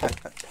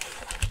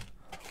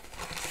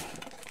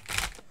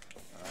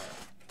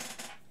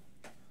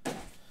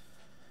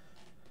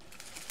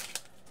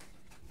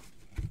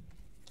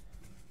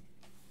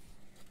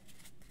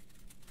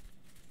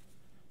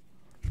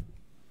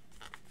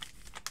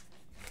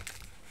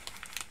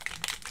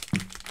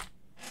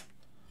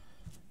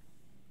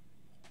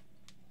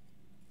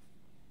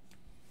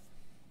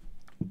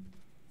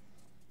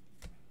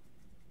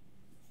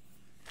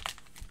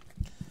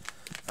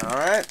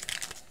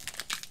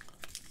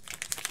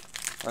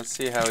 Let's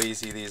see how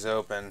easy these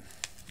open.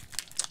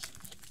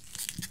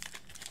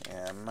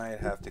 Yeah, I might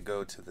have to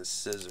go to the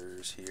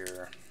scissors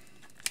here.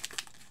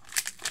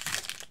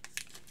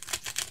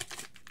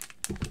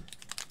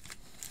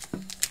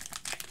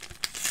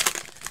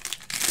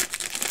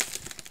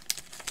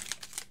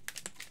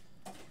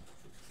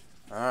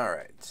 All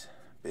right,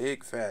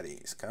 big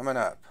fatties coming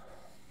up.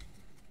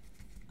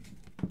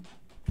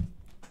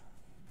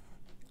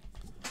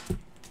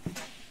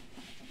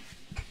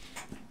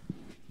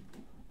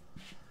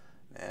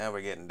 Now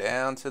we're getting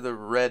down to the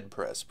red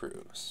press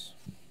proofs.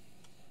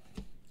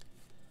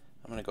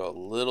 I'm going to go a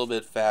little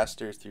bit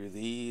faster through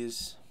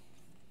these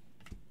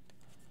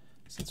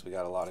since we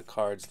got a lot of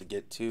cards to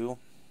get to.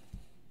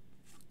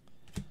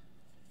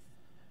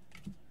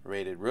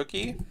 Rated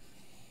rookie.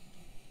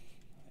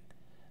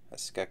 A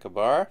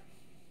Skekabar,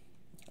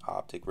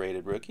 Optic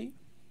rated rookie,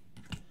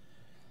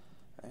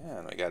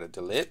 and we got a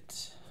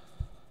Delit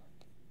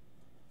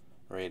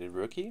rated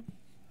rookie,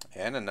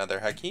 and another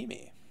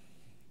Hakimi.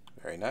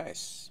 Very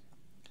nice.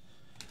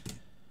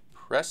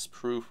 Press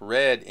proof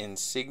red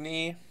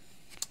Insigne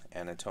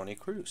and a Toni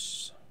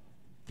Kroos.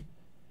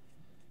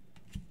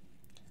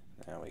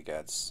 Now we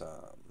got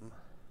some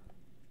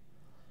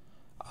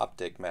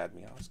Optic Mad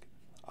Meowsk,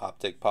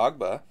 Optic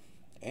Pogba,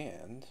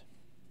 and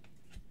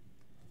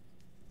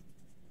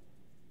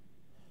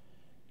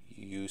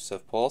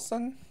Yusuf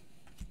Poulsen,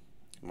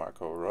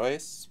 Marco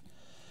Reus,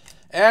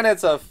 and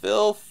it's a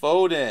Phil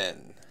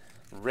Foden,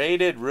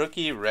 rated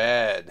rookie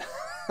red.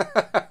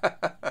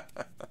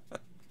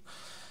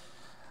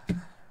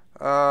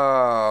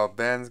 Oh,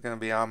 Ben's gonna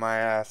be on my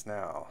ass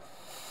now.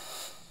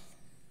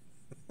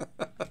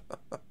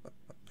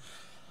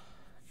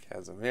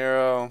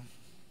 Casemiro,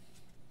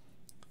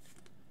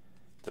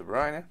 De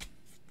Bruyne,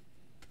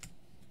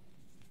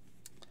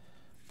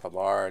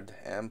 Pavard,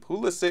 and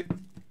Pulisic.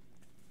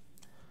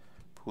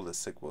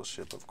 Pulisic will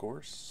ship, of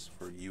course,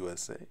 for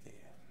USA.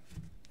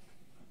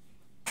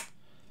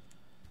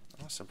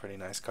 Oh, some pretty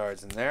nice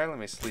cards in there. Let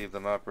me sleeve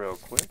them up real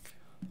quick.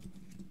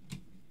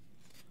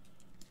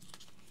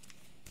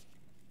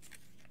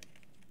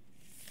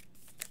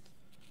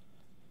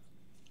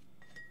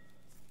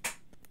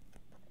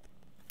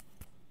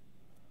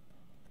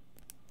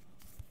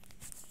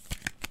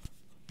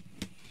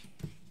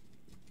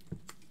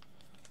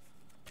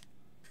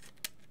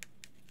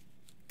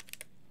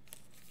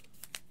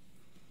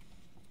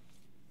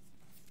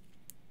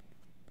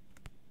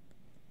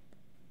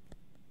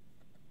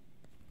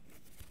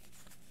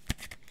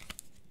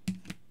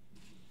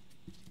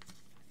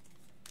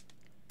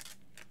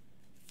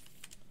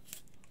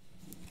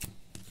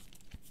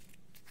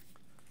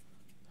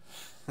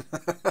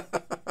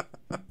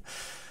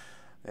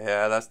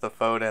 Yeah, that's the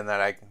Foden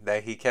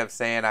that he kept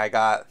saying I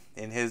got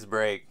in his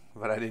break,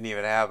 but I didn't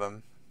even have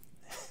him.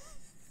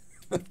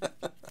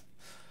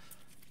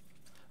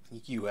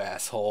 You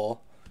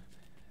asshole.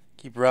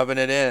 Keep rubbing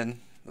it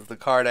in with the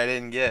card I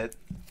didn't get.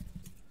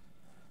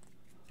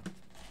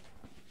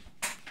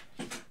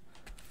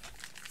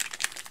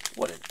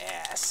 What an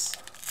ass.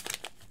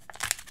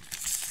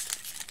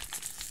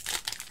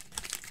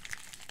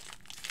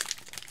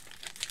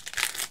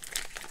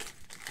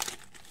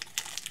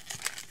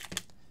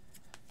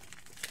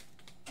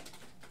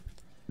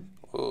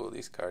 Whoa,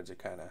 these cards are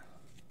kind of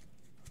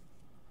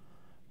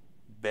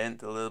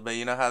bent a little bit.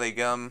 You know how they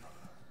gum?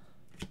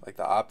 Like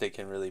the optic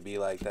can really be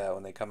like that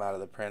when they come out of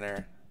the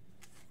printer.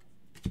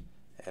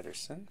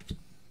 Ederson.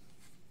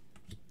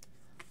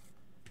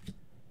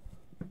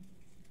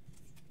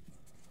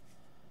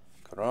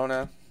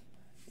 Corona.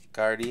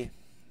 Icardi.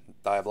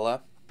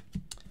 Dybala.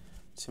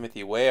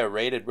 Timothy Weah,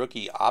 rated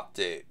rookie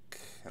optic.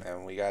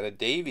 And we got a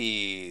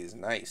Davies.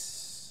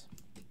 Nice.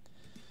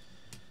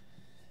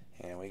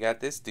 And we got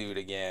this dude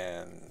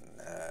again.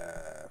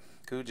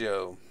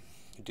 Cujo.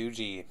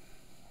 Duji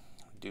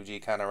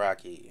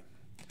Kanaraki.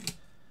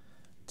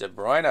 De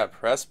Bruyne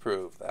press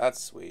proof.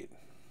 That's sweet.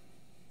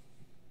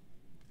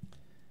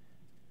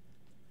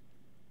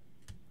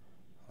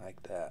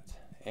 Like that.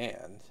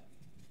 And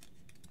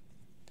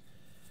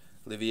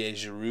Olivier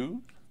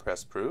Giroud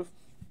press proof.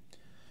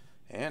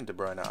 And De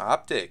Bruyne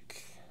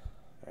optic.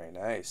 Very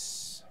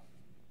nice.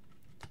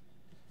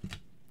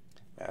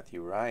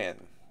 Matthew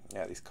Ryan.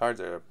 Yeah, these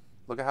cards are...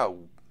 Look at how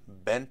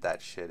bent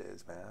that shit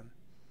is, man.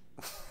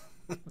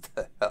 What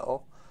the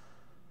hell?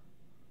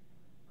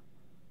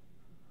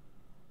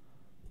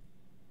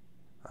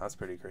 That's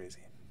pretty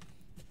crazy.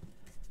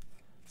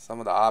 Some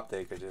of the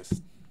optic are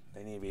just...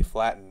 They need to be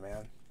flattened,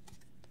 man.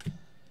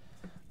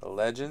 The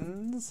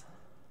Legends.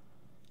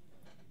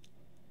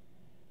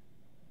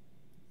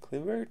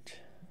 Kluivert.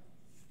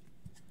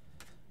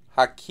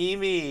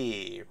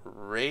 Hakimi,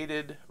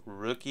 rated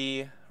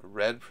rookie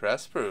red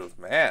press proof.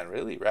 Man,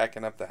 really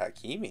racking up the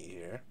Hakimi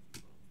here.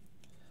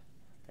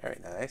 Very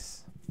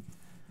nice.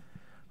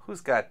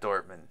 Who's got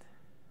Dortmund?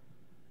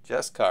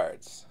 Just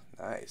cards.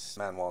 Nice.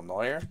 Manuel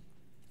Neuer.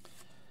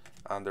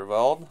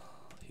 Anderwald.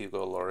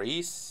 Hugo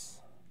Lloris.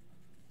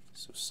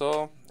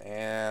 Suso.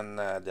 And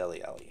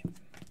Dele Alli.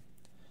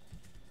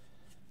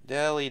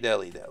 Dele.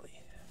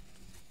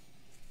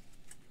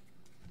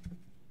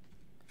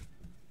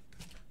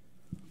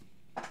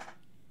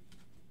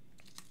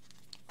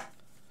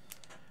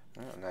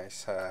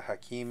 Nice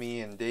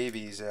Hakimi and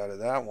Davies out of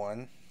that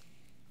one.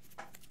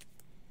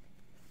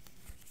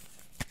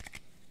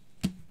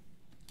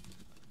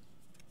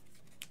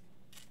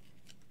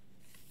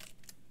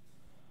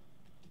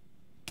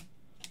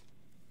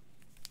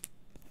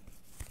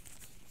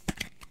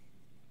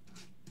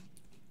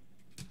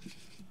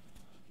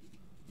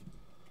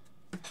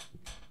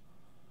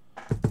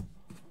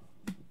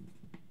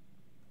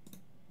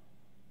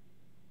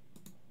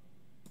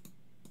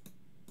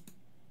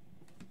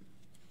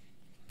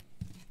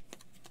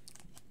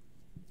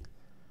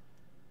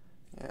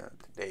 Yeah,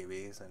 the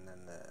Davies, and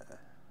then the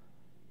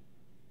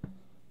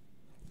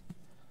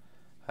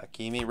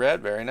Hakimi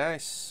red, very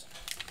nice.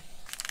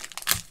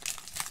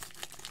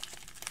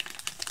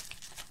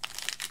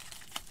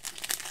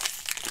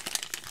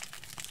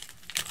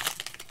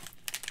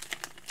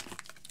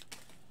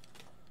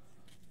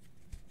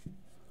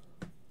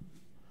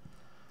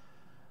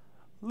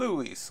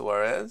 Luis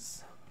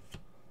Suarez,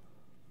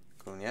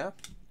 Cunha,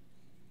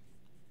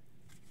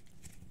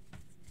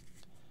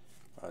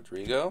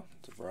 Rodrigo,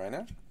 De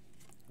Bruyne.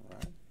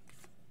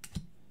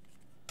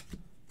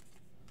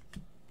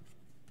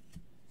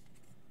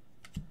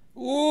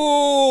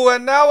 Ooh,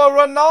 and now a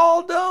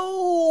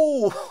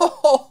Ronaldo! Ho,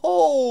 ho,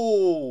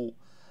 ho.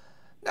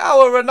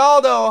 Now a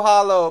Ronaldo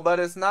hollow,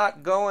 but it's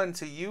not going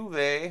to Juve.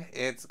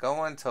 It's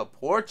going to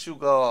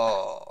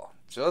Portugal.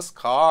 Just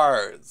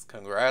cards.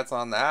 Congrats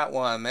on that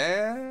one,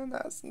 man.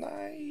 That's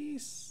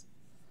nice.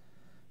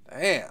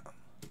 Damn.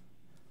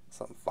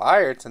 Some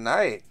fire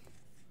tonight.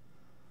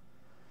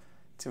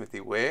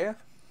 Timothy Weah.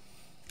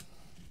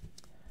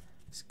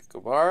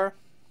 Escobar.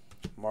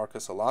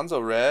 Marcus Alonso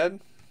red.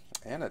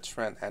 And a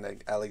Trent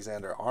and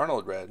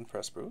Alexander-Arnold red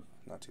press proof.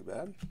 Not too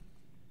bad.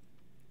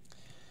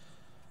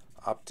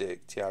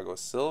 Optic Thiago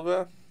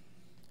Silva.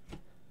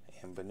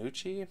 And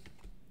Bonucci.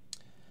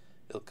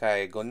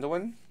 Ilkay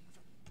Gundogan.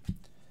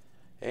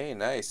 Hey,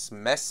 nice.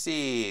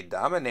 Messi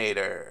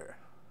Dominator.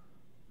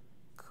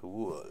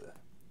 Cool.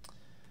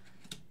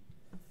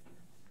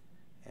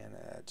 And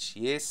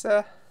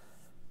Chiesa.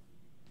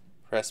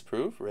 Press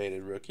proof.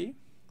 Rated rookie.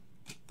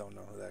 Don't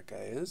know who that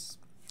guy is.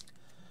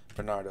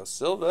 Bernardo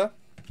Silva.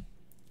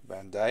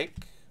 Van Dijk.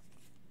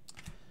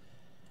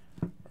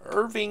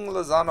 Irving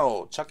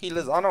Lozano. Chucky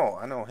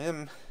Lozano. I know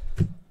him.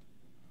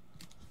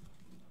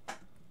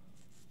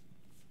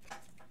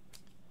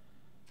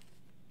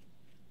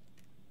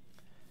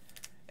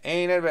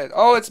 Ain't it bad?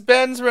 Oh, it's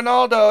Ben's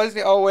Ronaldo, isn't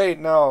he? Oh, wait,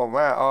 no.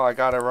 Man, oh, I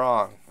got it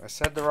wrong. I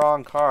said the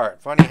wrong card.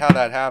 Funny how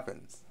that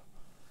happens.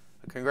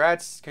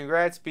 Congrats,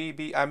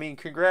 BB. I mean,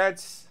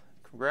 congrats,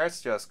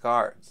 Just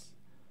Cards.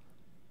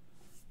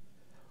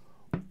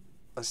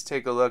 Let's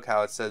take a look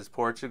how it says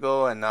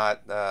Portugal and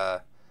not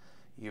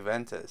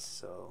Juventus.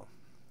 So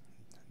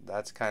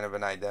that's kind of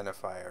an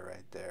identifier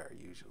right there,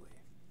 usually.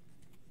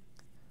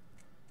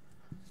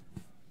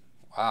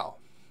 Wow.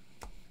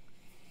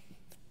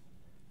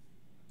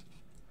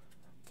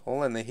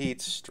 Pulling the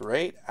heat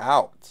straight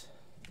out.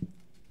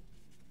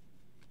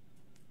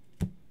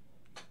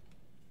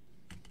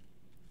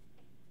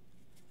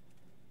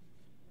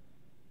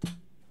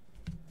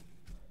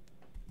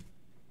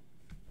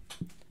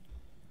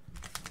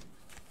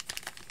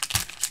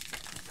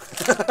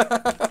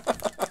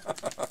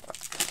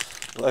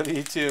 Love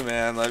you too,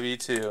 man. Love you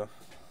too.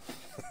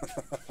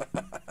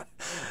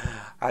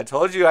 I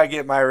told you I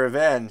get my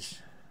revenge.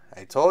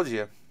 I told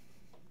you.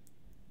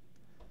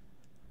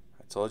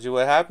 I told you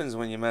what happens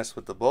when you mess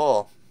with the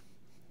bull.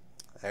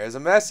 There's a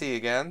Messi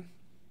again.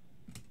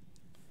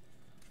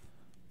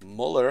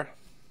 Muller.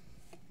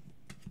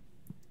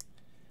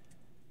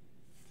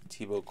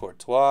 Thibaut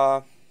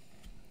Courtois.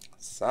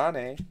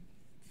 Sané.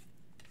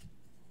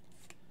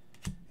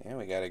 And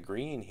we got a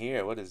green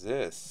here. What is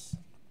this?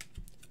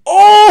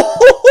 Oh!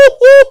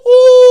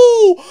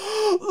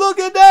 Look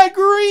at that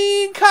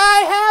green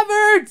Kai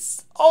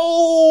Havertz!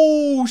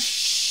 Oh,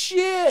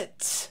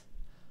 shit!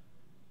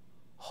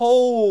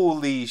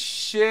 Holy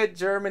shit.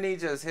 Germany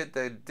just hit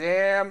the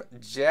damn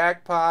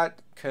jackpot.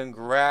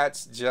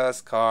 Congrats,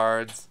 Just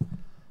Cards.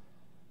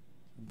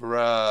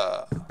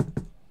 Bruh.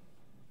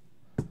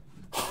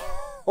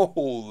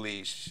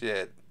 Holy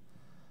shit.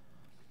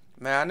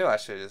 Man, I knew I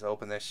should have just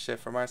opened this shit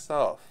for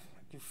myself.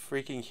 Are you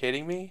freaking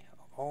kidding me?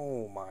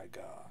 Oh my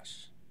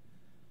gosh.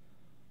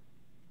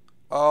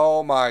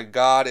 Oh my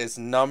god, it's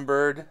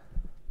numbered.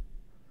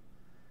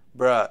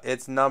 Bruh,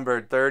 it's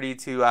numbered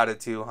 32 out of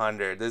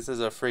 200. This is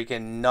a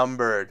freaking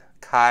numbered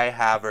Kai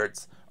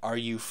Havertz. Are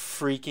you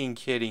freaking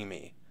kidding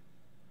me?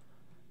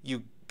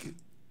 You...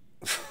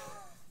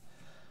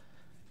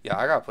 Yeah,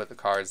 I gotta put the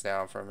cards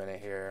down for a minute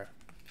here.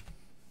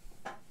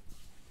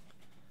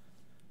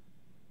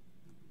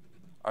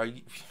 Are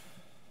you...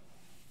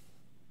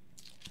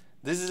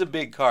 This is a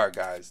big card,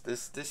 guys.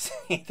 This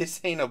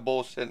ain't a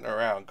bullshitting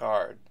around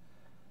card.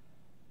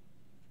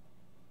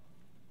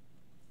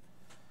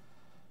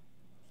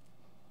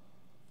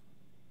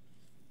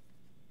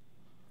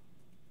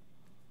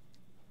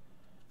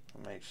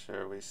 Make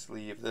sure we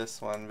sleeve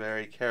this one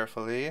very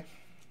carefully.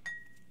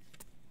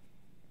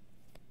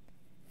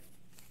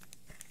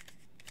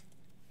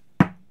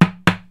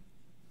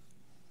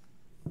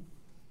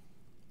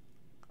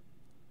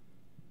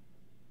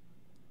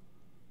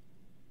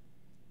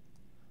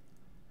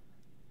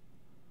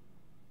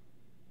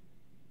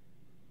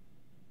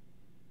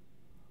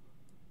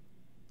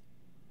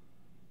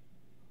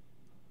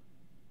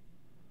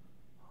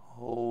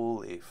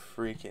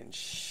 freaking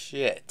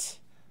shit.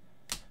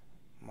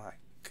 My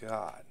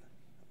God.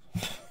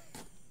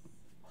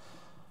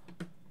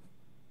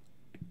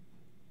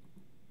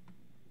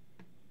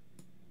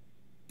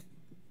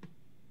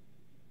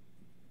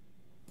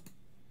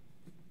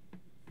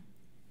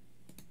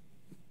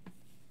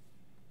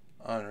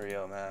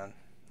 Unreal, man.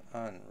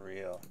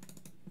 Unreal.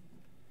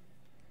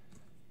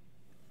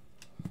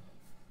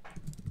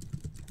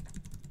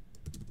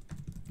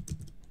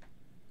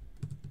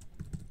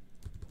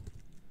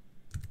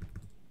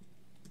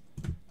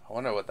 I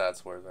wonder what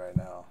that's worth right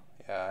now.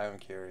 Yeah, I am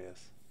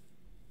curious.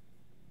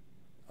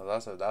 Oh,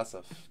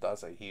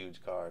 that's a huge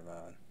card,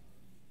 man.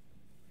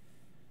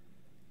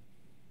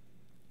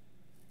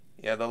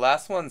 Yeah, the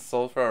last one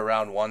sold for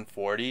around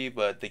 140,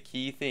 but the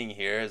key thing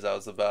here is that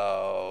was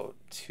about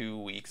 2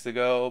 weeks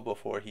ago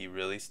before he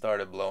really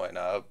started blowing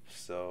up.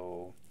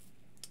 So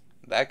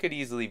that could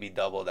easily be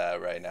double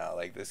that right now.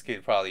 Like this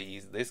could probably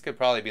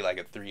be like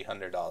a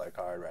 $300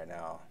 card right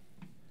now.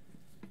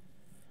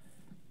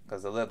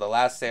 Because the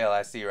last sale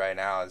I see right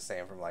now is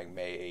saying from like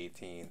May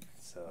 18th.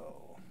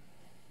 So,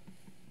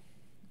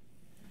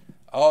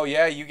 oh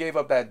yeah, you gave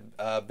up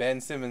that Ben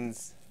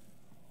Simmons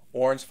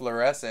orange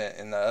fluorescent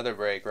in the other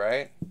break,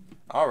 right?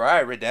 All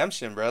right,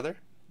 redemption, brother.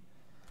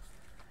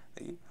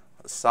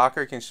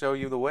 Soccer can show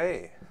you the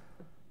way.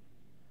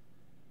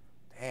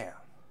 Damn.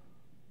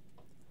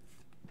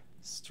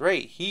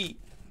 Straight heat.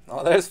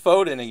 Oh, there's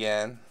Foden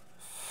again.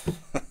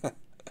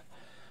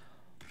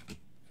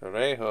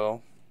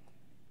 Correjo.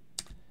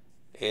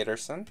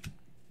 Ederson.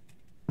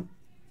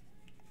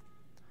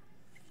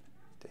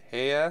 De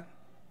Gea.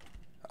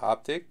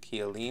 Optic.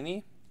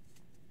 Chiellini.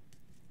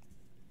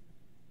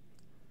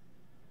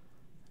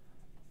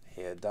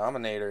 Yeah,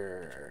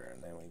 Dominator.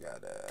 And then we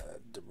got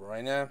De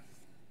Bruyne.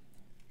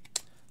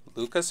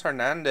 Lucas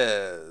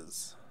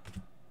Hernandez.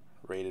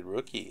 Rated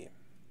rookie.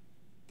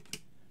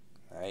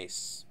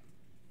 Nice.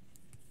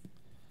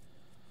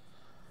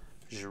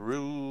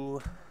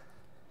 Giroud.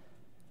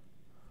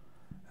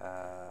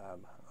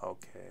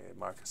 Okay,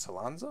 Marcus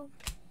Alonso.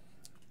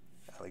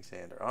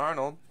 Alexander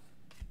Arnold.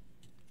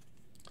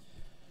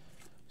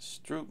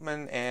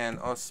 Strootman and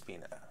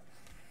Ospina.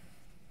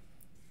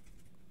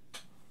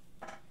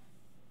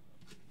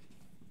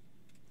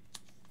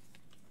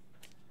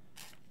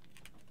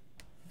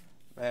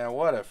 Man,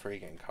 what a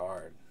freaking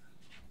card.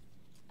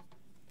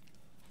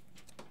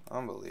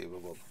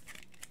 Unbelievable.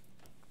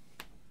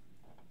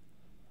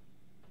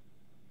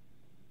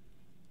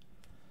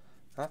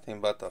 Nothing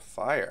but the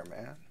fire,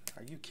 man.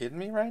 Are you kidding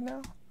me right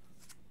now?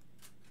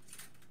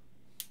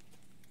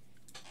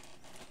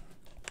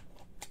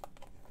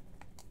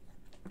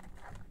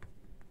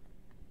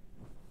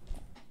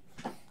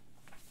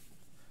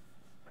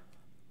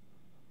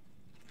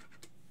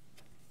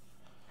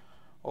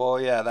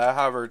 Well, yeah, that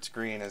Havertz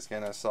green is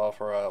going to sell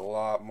for a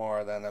lot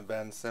more than a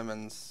Ben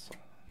Simmons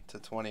to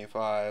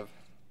 25.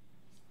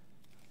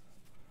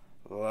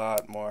 A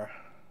lot more.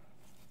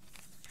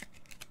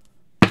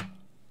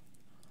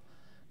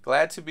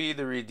 Glad to be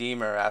the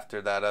redeemer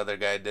after that other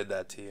guy did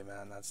that to you,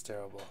 man. That's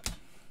terrible.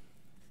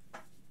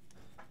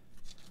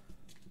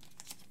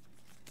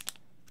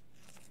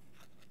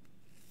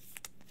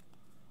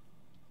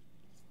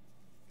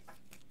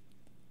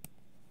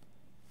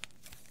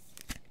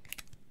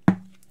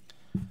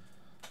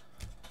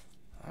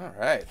 All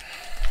right.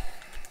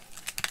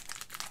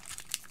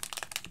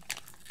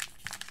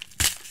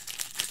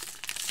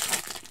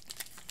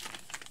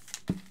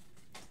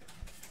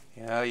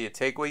 You know, you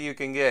take what you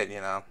can get,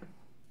 you know.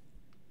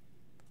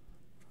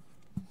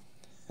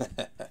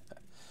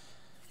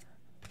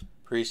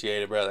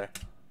 Appreciate it, brother.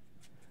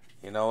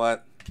 You know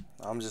what?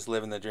 I'm just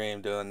living the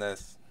dream doing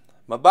this.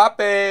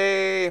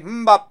 Mbappe!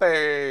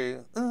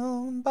 Mbappe!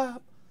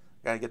 Mbop.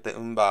 Gotta get the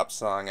Mbop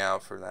song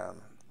out for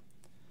them.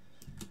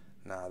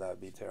 No, that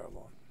would be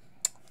terrible.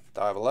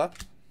 Davila.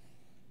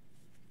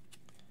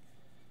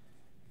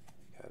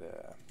 Got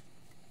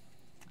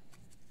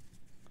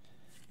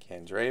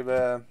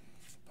Candreva.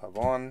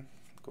 Pavon.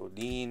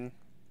 Godin.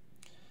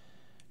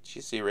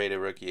 GC rated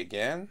rookie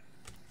again.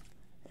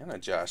 And a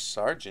Josh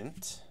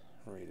Sargent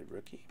rated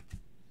rookie.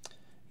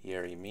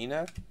 Yerry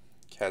Mina.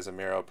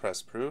 Casemiro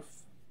press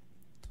proof.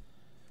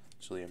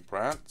 Julian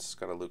Brandt.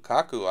 Got a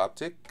Lukaku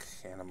optic.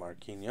 And a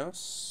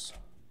Marquinhos.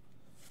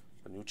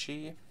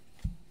 Bonucci.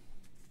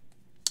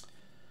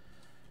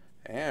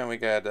 And we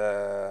got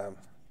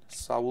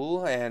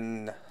Saul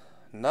and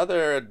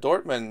another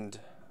Dortmund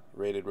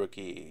rated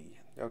rookie.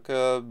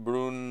 Jakob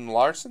Brun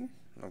Larson.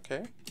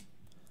 Okay.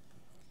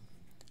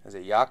 Is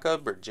it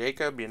Jakob or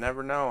Jacob? You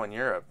never know in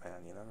Europe,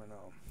 man. You never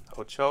know.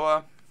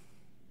 Ochoa.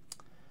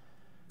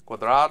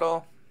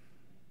 Cuadrado.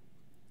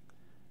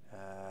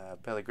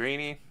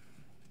 Pellegrini.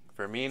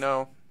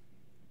 Firmino.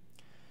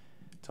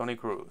 Toni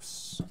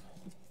Kroos.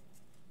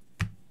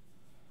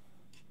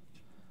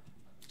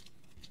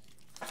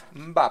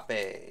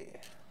 Mbappe.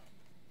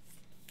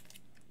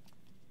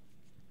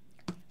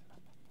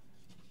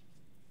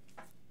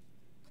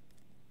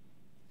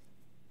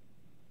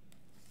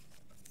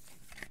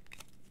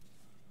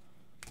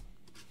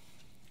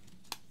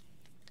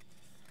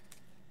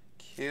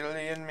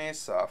 Killing me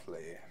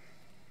softly.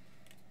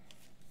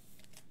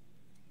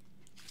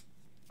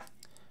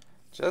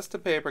 Just a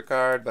paper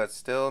card, but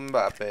still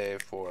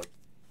Mbappe for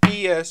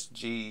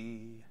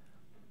PSG.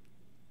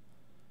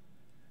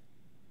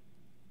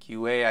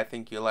 QA, I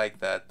think you like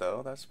that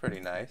though. That's pretty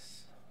nice.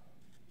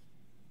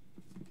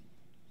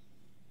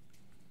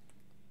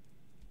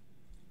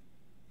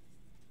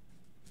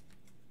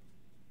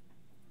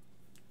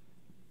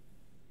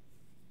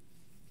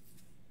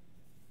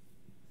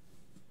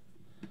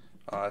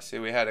 See,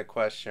 we had a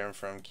question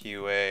from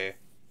QA.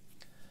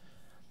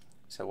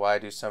 So why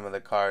do some of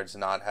the cards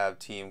not have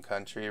team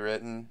country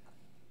written?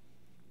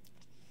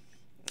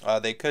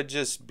 They could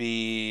just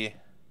be...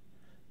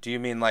 Do you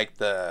mean like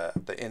the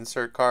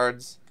insert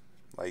cards?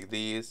 Like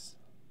these?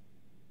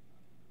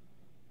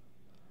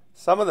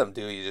 Some of them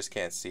do, you just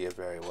can't see it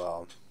very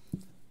well.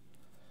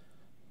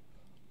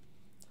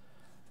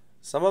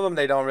 Some of them,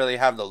 they don't really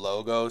have the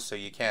logo, so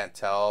you can't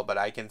tell, but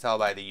I can tell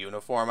by the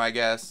uniform, I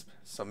guess.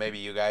 So maybe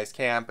you guys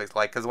can't. But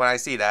like, because when I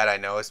see that, I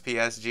know it's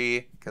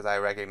PSG, because I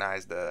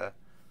recognize the...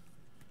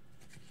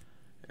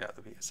 You know,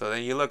 so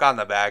then you look on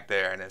the back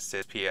there, and it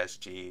says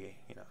PSG,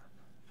 you know,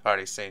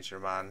 Paris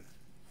Saint-Germain.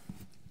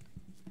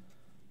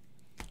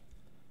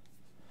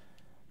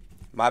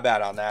 My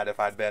bad on that if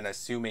I'd been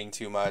assuming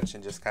too much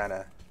and just kind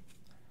of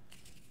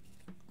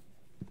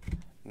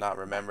not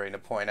remembering to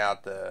point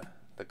out the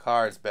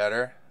cards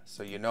better,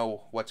 so you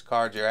know which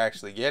cards you're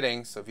actually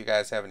getting. So if you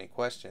guys have any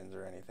questions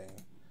or anything,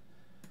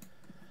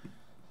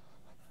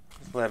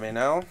 just let me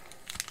know.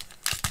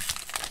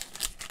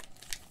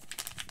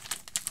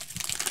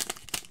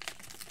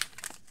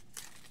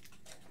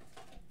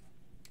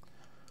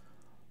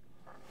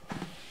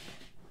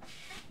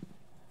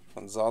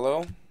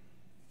 Gonzalo,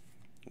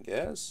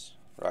 yes.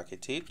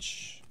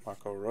 Rakitic,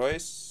 Marco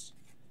Reus,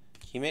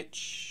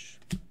 Kimmich,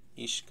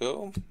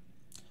 Isco,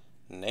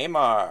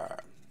 Neymar,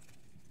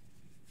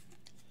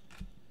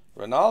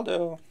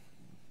 Ronaldo,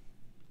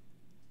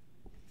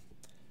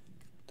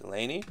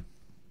 Delaney,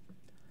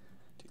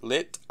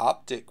 Lit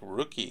Optic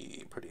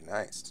Rookie, pretty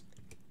nice.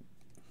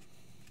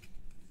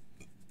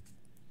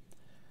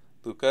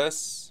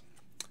 Lucas,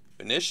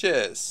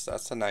 Vinicius,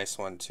 that's a nice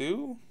one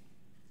too.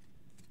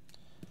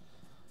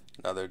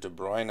 Another De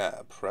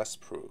Bruyne, press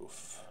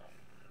proof.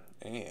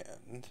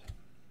 And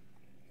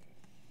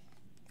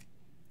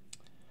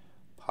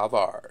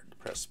Pavard,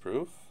 press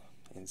proof.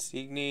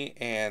 Insigne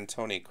and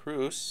Toni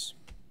Kroos.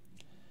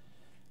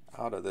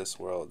 Out of this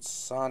world,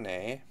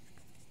 Sané.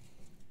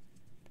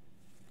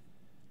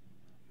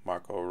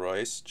 Marco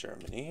Reus,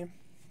 Germany.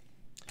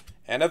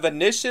 And a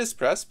Vinicius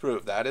press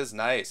proof. That is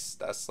nice.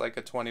 That's like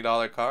a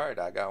 $20 card.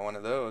 I got one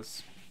of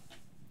those.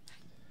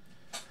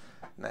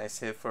 Nice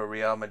hit for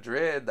Real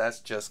Madrid. That's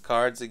just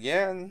cards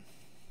again.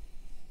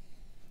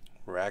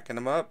 Racking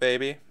them up,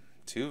 baby.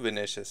 2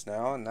 Vinicius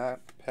now in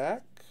that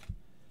pack.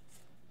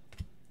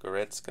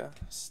 Goretzka,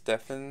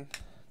 Stefan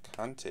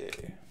Conte.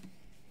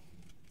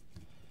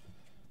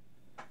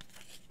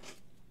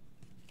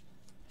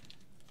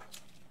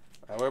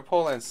 And we're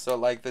pulling, so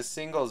like the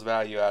singles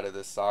value out of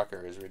this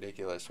soccer is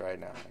ridiculous right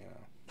now, you know.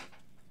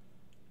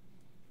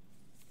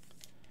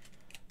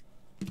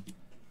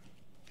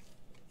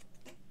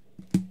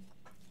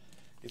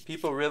 If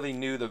people really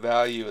knew the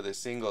value of the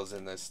singles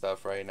in this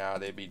stuff right now,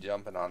 they'd be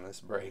jumping on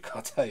this break,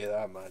 I'll tell you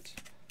that much.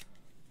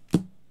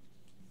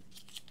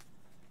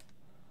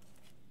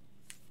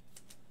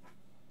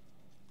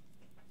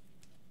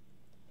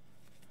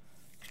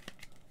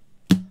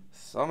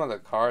 Some of the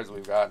cards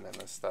we've gotten in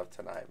this stuff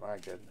tonight, my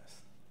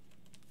goodness.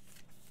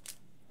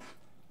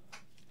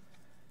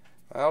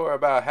 Well, we're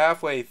about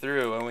halfway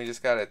through and we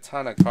just got a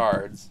ton of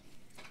cards.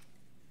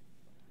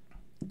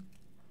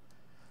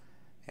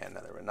 And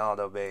another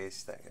Ronaldo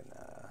base.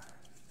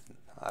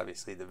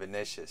 Obviously the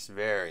Vinicius,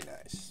 very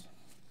nice.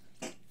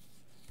 Like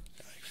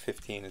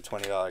 $15 to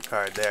 $20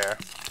 card there.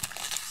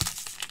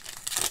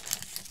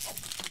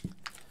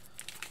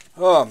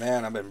 Oh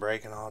man, I've been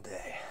breaking all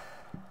day.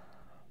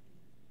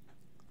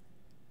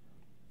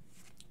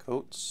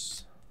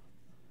 Coates,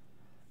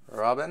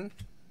 Robin,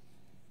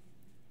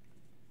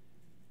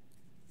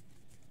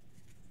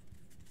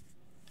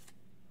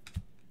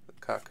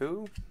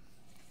 Lukaku,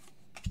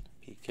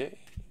 PK,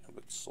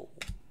 good soul.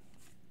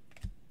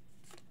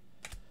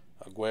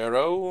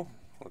 Aguero,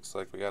 looks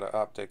like we got an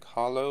optic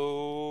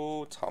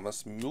hollow.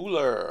 Thomas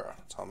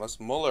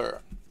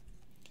Muller,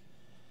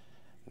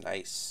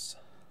 nice.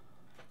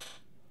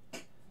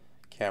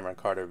 Cameron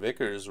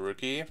Carter-Vickers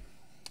rookie.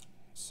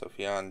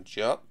 Sofiane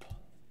Diop.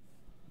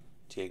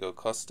 Diego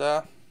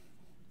Costa,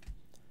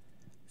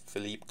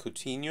 Philippe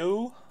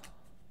Coutinho,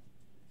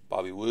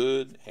 Bobby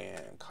Wood,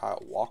 and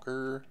Kyle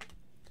Walker.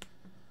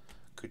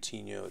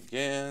 Coutinho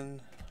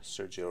again,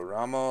 Sergio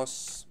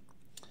Ramos,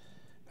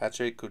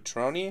 Patrick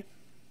Cutrone,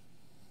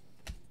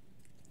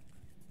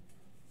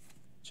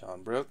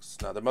 John Brooks,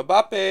 another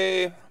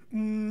Mbappe.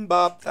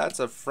 That's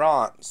a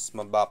France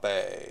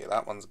Mbappe.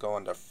 That one's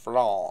going to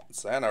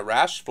France. And a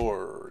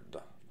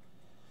Rashford.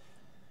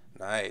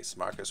 Nice,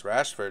 Marcus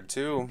Rashford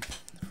too.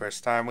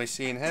 First time we've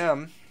seen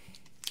him.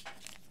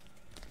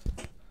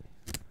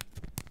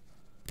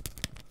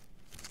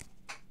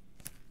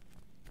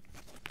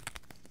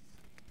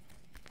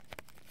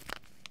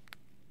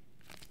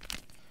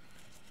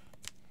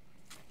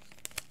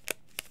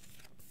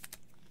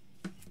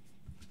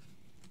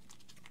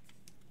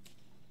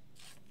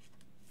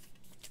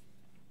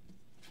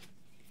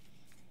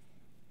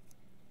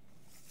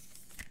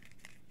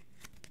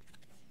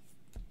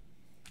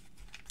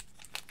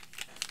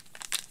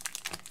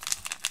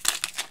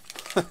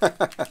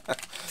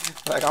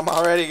 Like, I'm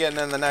already getting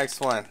in the next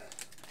one.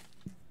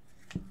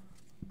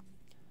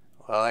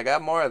 Well, I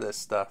got more of this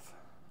stuff.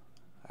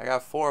 I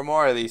got 4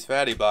 more of these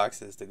fatty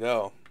boxes to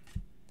go.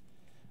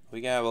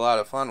 We can have a lot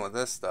of fun with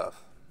this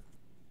stuff.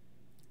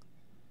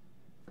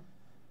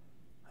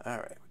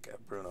 Alright, we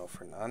got Bruno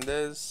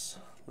Fernandes,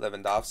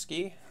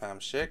 Lewandowski,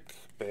 Hamsik,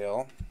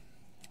 Bale,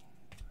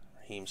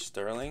 Raheem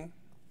Sterling,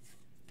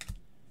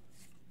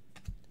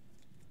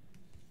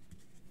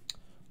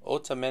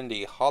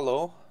 Otamendi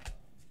Hollow,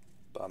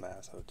 bum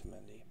ass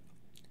Otamendi,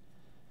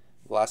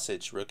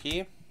 Vlasic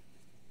rookie,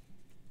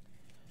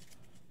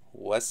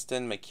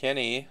 Weston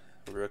McKennie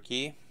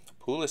rookie,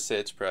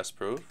 Pulisic press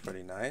proof,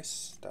 pretty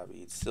nice,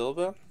 David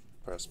Silva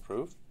press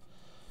proof,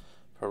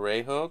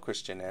 Parejo,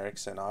 Christian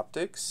Eriksen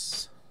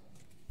optics,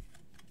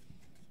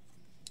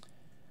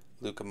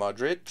 Luka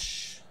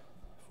Modric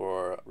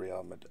for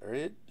Real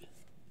Madrid,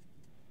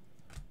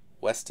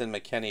 Weston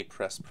McKennie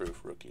press proof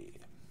rookie,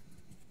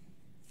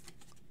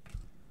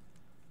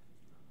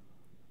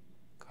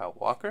 Kyle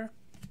Walker,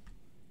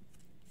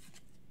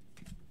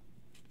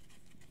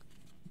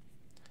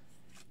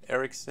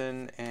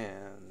 Eriksen,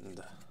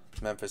 and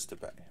Memphis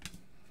Depay.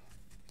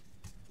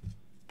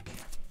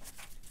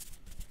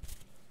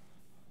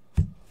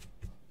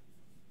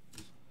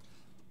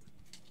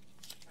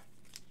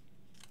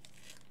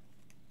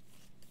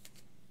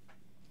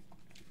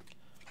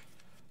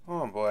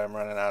 Oh boy, I'm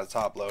running out of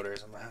top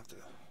loaders. I'm gonna have to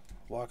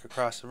walk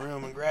across the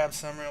room and grab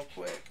some real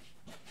quick.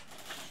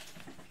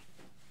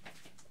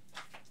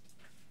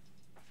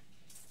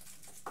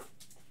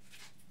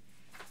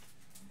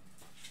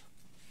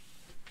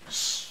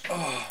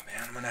 Oh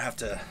man, I'll have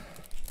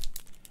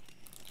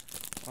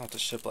to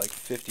ship like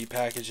 50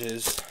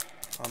 packages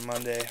on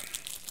Monday.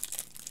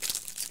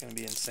 It's gonna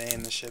be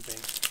insane, the shipping.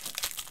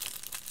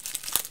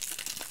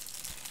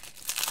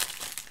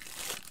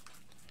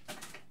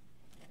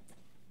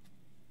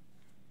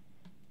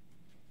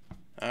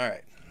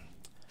 Alright.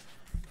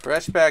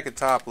 Fresh pack of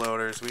top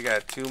loaders. We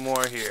got 2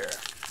 more here.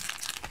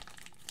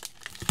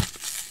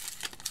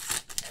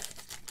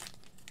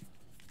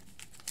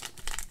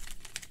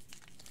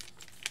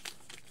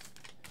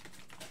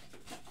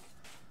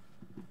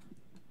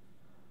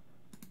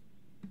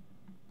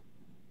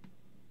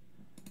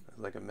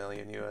 Like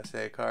 1,000,000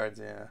 USA cards,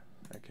 yeah.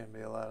 There can be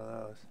a lot of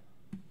those.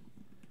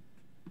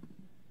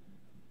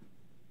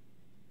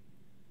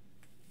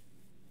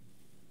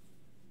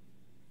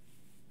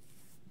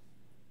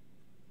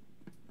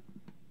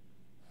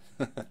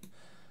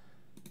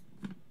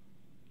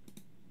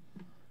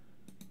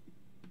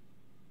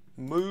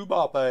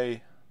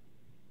 Mbappe.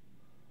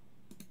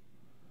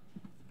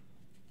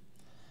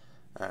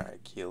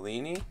 Alright,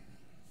 Chiellini.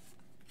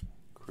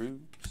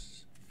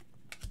 Cruz.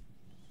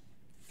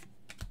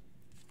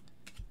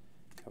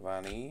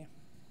 Cavani.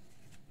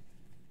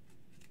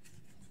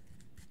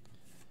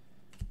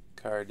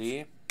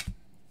 Cardi.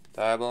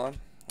 Diabolon.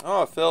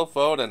 Oh, Phil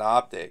Foden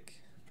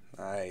optic.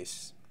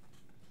 Nice.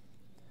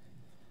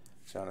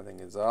 Jonathan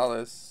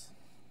Gonzalez.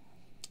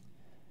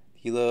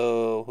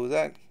 Hilo, who's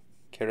that?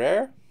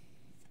 Carrere?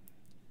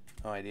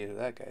 No idea who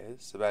that guy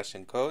is.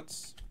 Sebastian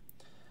Coates.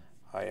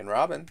 Ian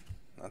Robin.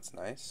 That's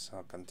nice.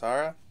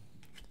 Alcantara.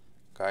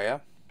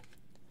 Kaya.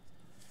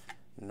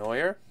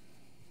 Neuer.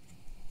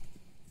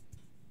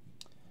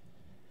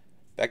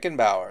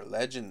 Beckenbauer.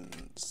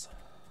 Legends.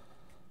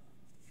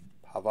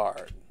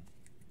 Pavard.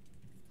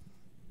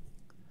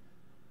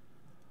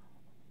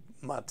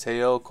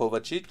 Matteo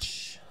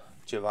Kovacic.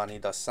 Giovanni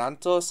Dos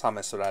Santos,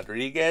 James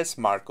Rodriguez,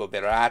 Marco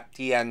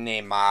Verratti, and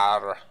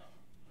Neymar.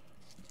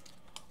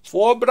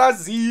 For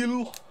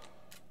Brazil.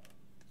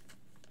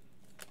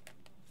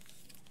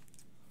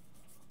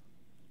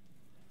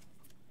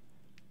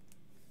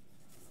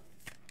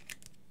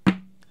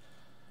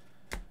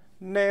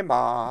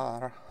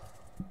 Neymar.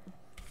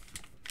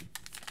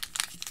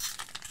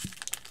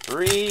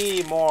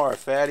 3 more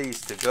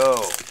fatties to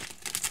go.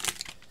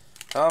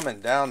 Coming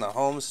down the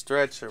home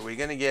stretch. Are we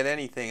going to get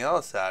anything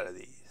else out of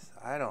these?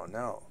 I don't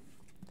know.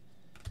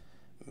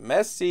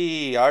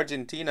 Messi,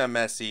 Argentina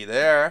Messi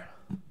there.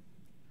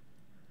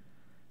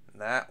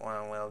 That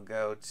one will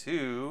go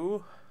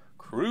to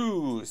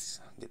Cruz.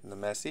 Getting the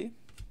Messi.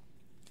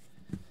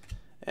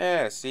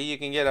 Yeah, see, you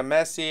can get a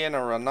Messi and a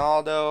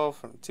Ronaldo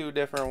from 2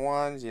 different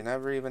ones. You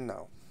never even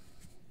know.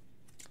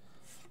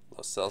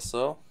 Lo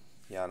Celso,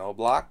 Jan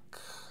Oblak,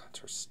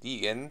 Ter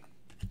Stegen.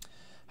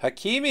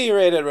 Hakimi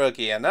rated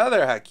rookie.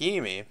 Another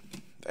Hakimi.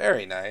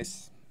 Very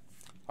nice.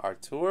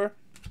 Artur.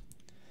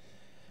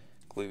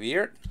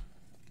 Kluivert.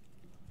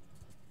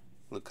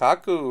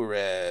 Lukaku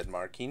red.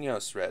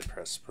 Marquinhos red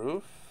press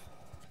proof.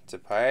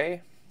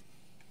 Depay.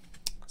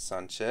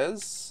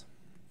 Sanchez.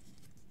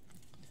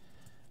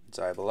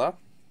 Dybala.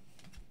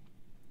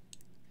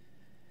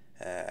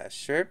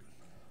 Sure.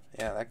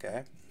 Yeah, that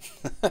guy.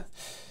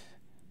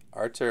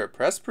 Artur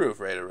press proof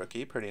rated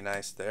rookie. Pretty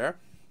nice there.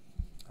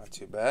 Not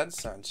too bad.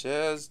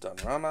 Sanchez.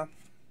 Donnarumma.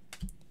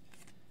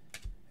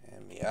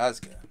 And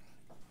Miazga.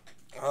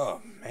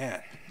 Oh,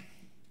 man.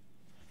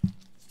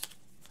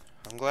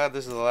 I'm glad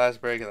this is the last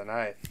break of the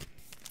night.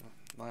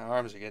 My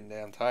arms are getting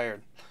damn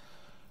tired.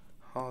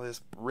 All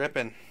this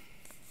ripping.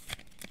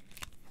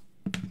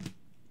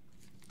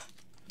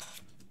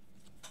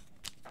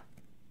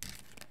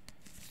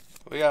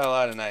 We got a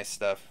lot of nice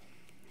stuff.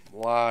 A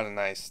lot of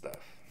nice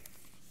stuff.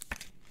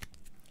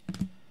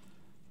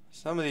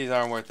 Some of these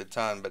aren't worth a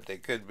ton, but they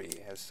could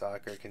be as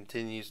soccer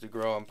continues to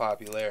grow in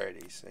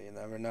popularity. So you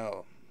never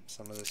know.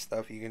 Some of this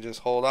stuff you can just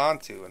hold on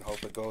to and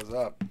hope it goes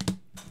up.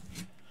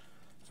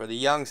 For the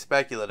young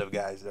speculative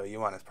guys, though, you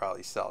want to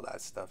probably sell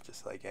that stuff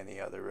just like any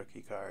other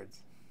rookie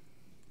cards.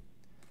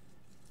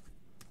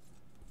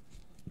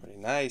 Pretty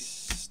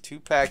nice. 2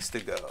 packs to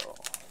go.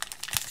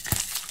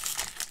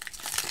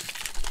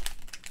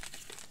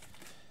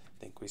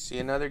 Think we see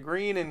another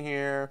green in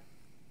here.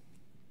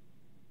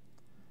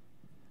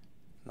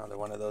 Another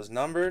one of those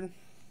numbered.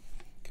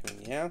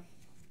 Cunha.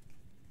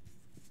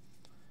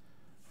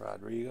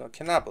 Rodrigo.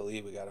 Cannot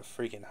believe we got a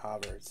freaking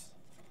Havertz.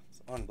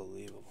 It's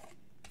unbelievable.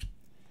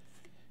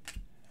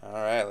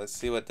 Alright, let's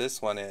see what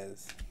this one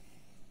is.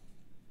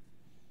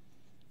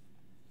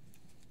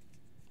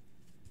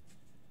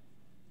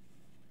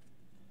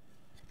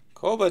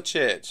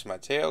 Kovacic.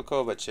 Mateo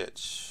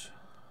Kovacic.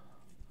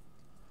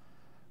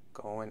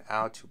 Going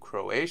out to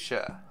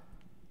Croatia.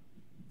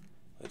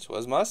 Which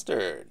was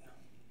Mustard.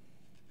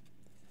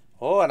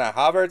 Oh, and a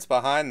Havertz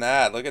behind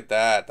that. Look at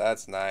that.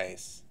 That's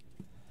nice.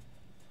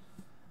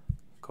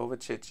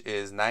 Kovacic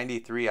is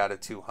 93 out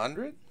of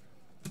 200.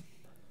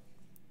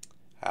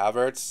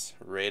 Havertz,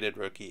 rated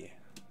rookie.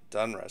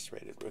 Donruss,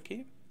 rated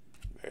rookie.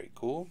 Very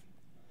cool.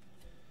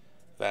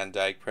 Van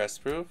Dijk, press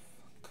proof.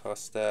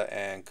 Costa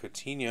and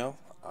Coutinho,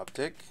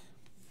 optic.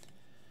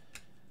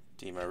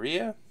 Di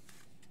Maria.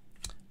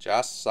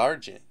 Josh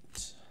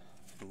Sargent.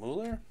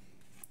 Mueller.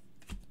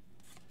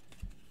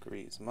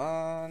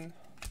 Griezmann.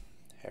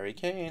 Harry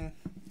Kane.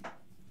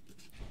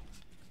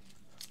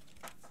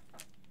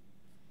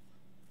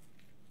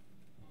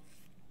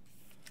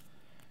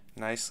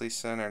 Nicely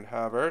centered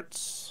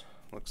Havertz,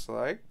 looks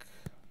like.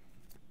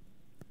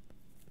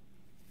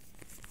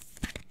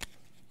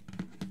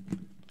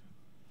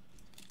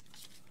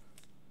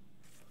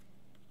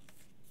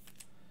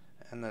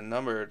 And the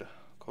numbered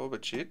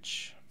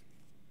Kovacic.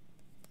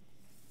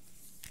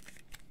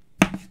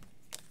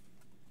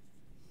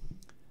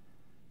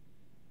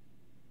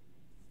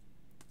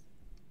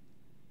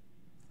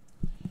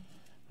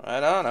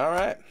 Right on,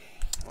 alright.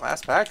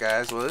 Last pack,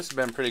 guys. Well, this has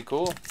been pretty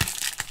cool.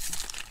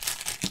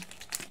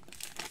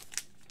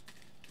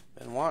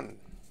 Been wanting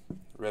to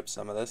rip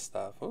some of this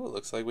stuff. Oh,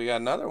 looks like we got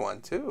another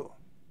one, too.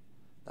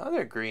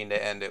 Another green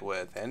to end it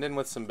with. Ending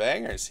with some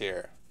bangers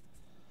here.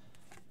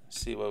 Let's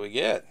see what we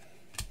get.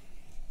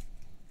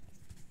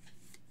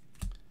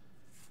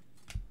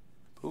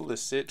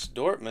 Pulisic,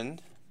 Dortmund.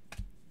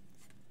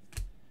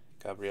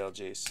 Gabriel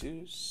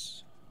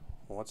Jesus.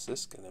 What's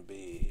this going to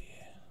be?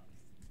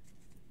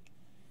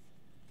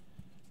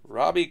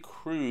 Robbie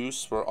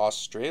Cruz for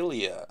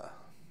Australia.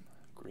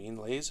 Green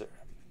laser.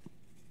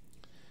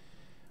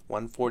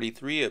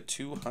 143 of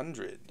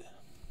 200.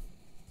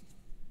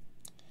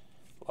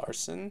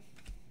 Larson.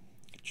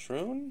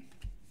 Troon.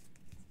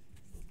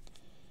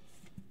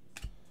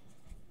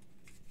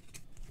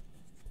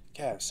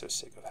 God, I'm so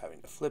sick of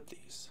having to flip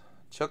these.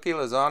 Chucky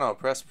Lozano,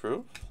 press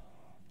proof.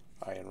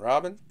 Ian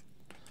Robin.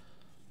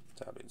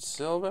 David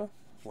Silva.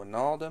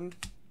 Wijnaldum.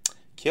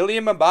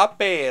 Kylian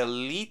Mbappe,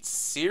 Elite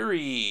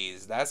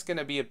Series. That's going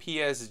to be a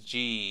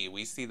PSG.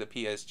 We see the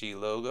PSG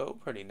logo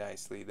pretty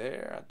nicely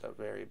there at the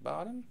very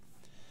bottom.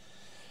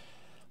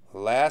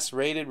 Last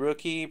rated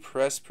rookie,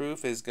 press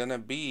proof, is going to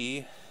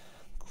be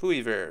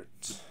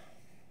Kluivert.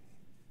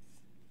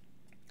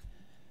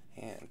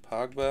 And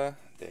Pogba,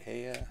 De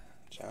Gea,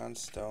 John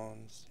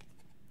Stones,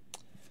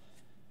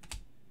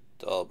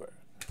 Dolberg.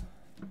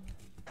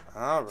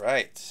 All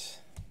right.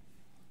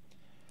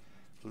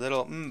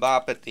 Little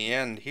Mbop at the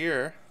end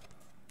here.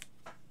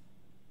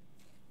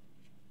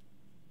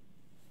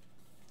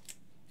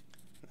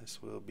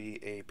 This will be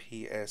a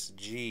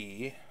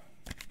PSG.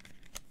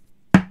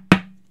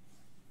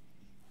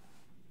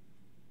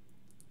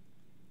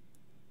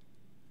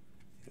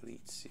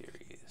 Elite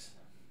Series.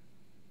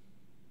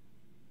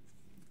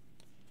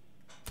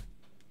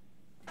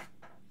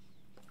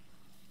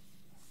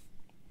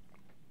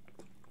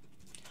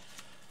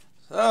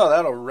 So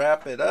that'll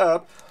wrap it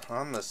up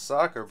on the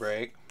soccer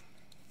break.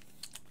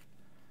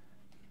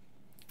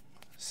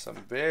 Some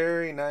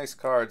very nice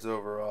cards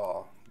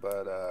overall,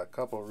 but a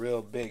couple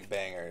real big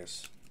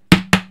bangers.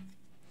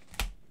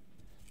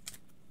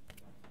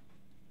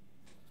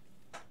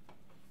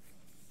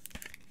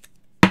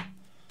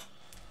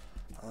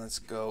 Let's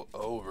go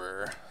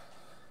over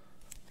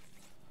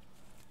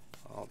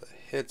all the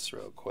hits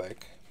real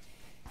quick.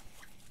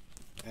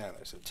 Yeah,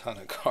 there's a ton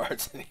of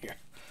cards in here.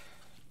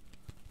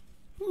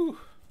 Whew.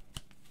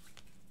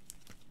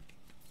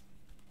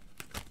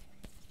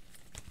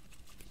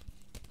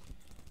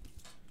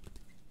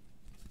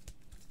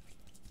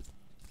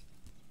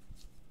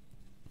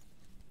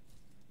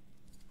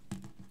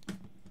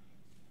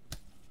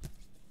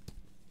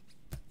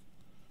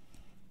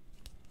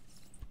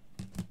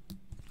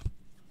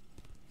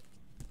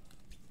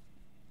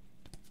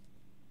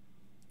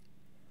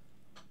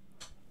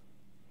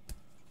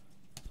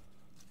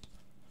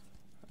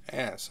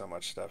 Man, so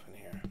much stuff in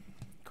here.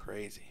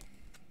 Crazy.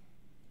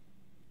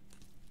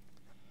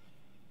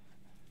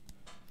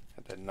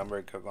 Got that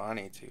numbered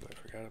Cavani too. I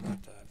forgot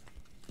about that.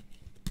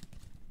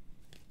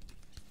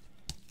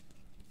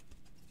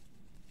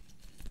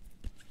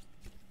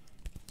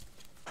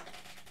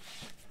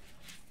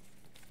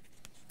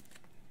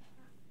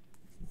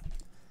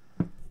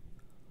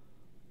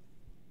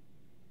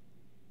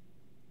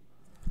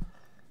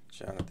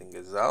 Jonathan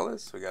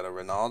Gonzalez. We got a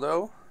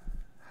Ronaldo.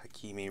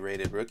 Hakimi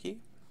rated rookie.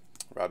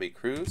 Robbie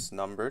Cruz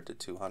numbered to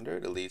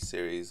 200. Elite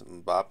Series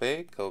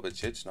Mbappe.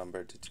 Kovacic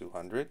numbered to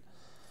 200.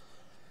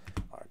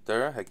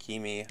 Arthur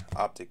Hakimi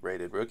optic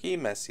rated rookie.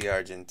 Messi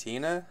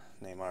Argentina.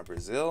 Neymar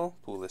Brazil.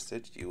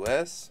 Pulisic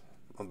US.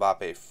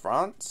 Mbappe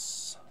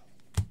France.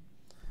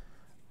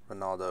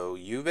 Ronaldo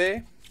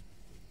Juve.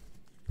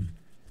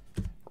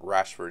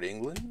 Rashford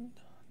England.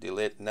 De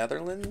Ligt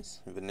Netherlands.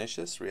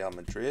 Vinicius Real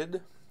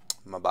Madrid.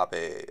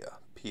 Mbappe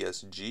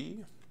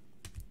PSG.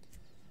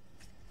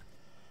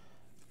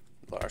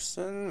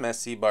 Larson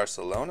Messi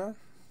Barcelona.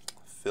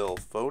 Phil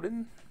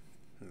Foden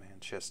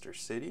Manchester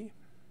City.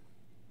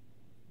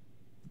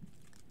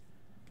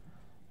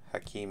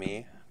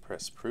 Hakimi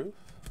press proof.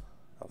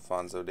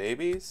 Alphonso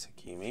Davies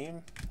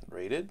Hakimi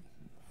rated.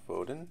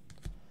 Foden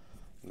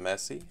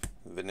Messi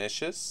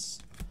Vinicius.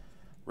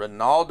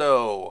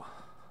 Ronaldo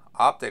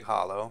optic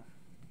hollow.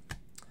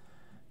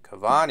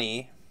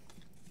 Cavani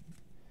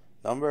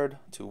numbered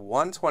to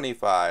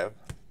 125.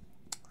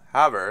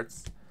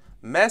 Havertz,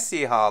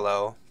 Messi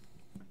hollow,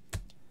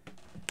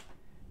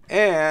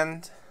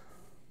 and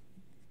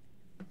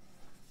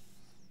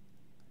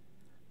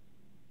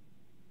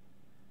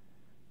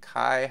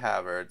Kai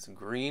Havertz,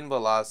 green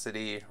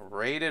velocity,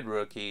 rated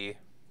rookie,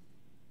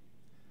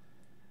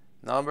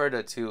 numbered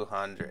to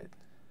 200.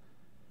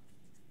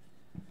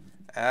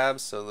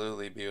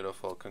 Absolutely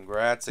beautiful.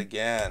 Congrats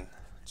again.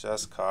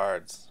 Just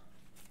Cards.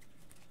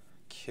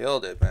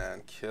 Killed it,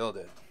 man. Killed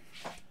it.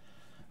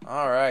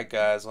 Alright,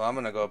 guys. Well, I'm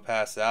going to go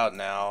pass out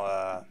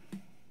now.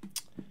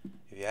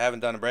 If you haven't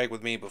done a break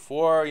with me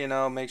before, you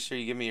know, make sure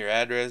you give me your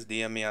address.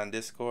 DM me on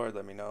Discord.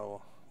 Let me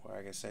know where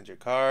I can send your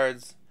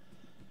cards.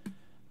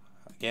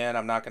 Again,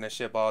 I'm not going to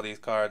ship all these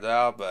cards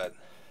out, but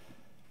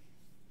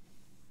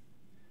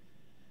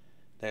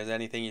if there's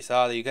anything you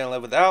saw that you couldn't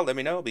live without, let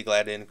me know. I'll be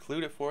glad to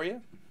include it for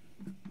you.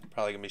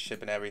 Probably going to be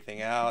shipping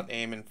everything out.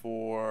 Aiming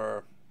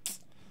for,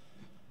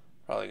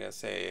 probably going to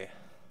say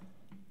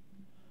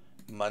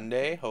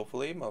Monday,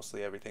 hopefully.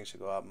 Mostly everything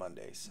should go out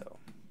Monday. So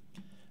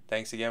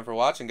thanks again for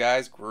watching,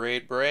 guys.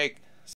 Great break.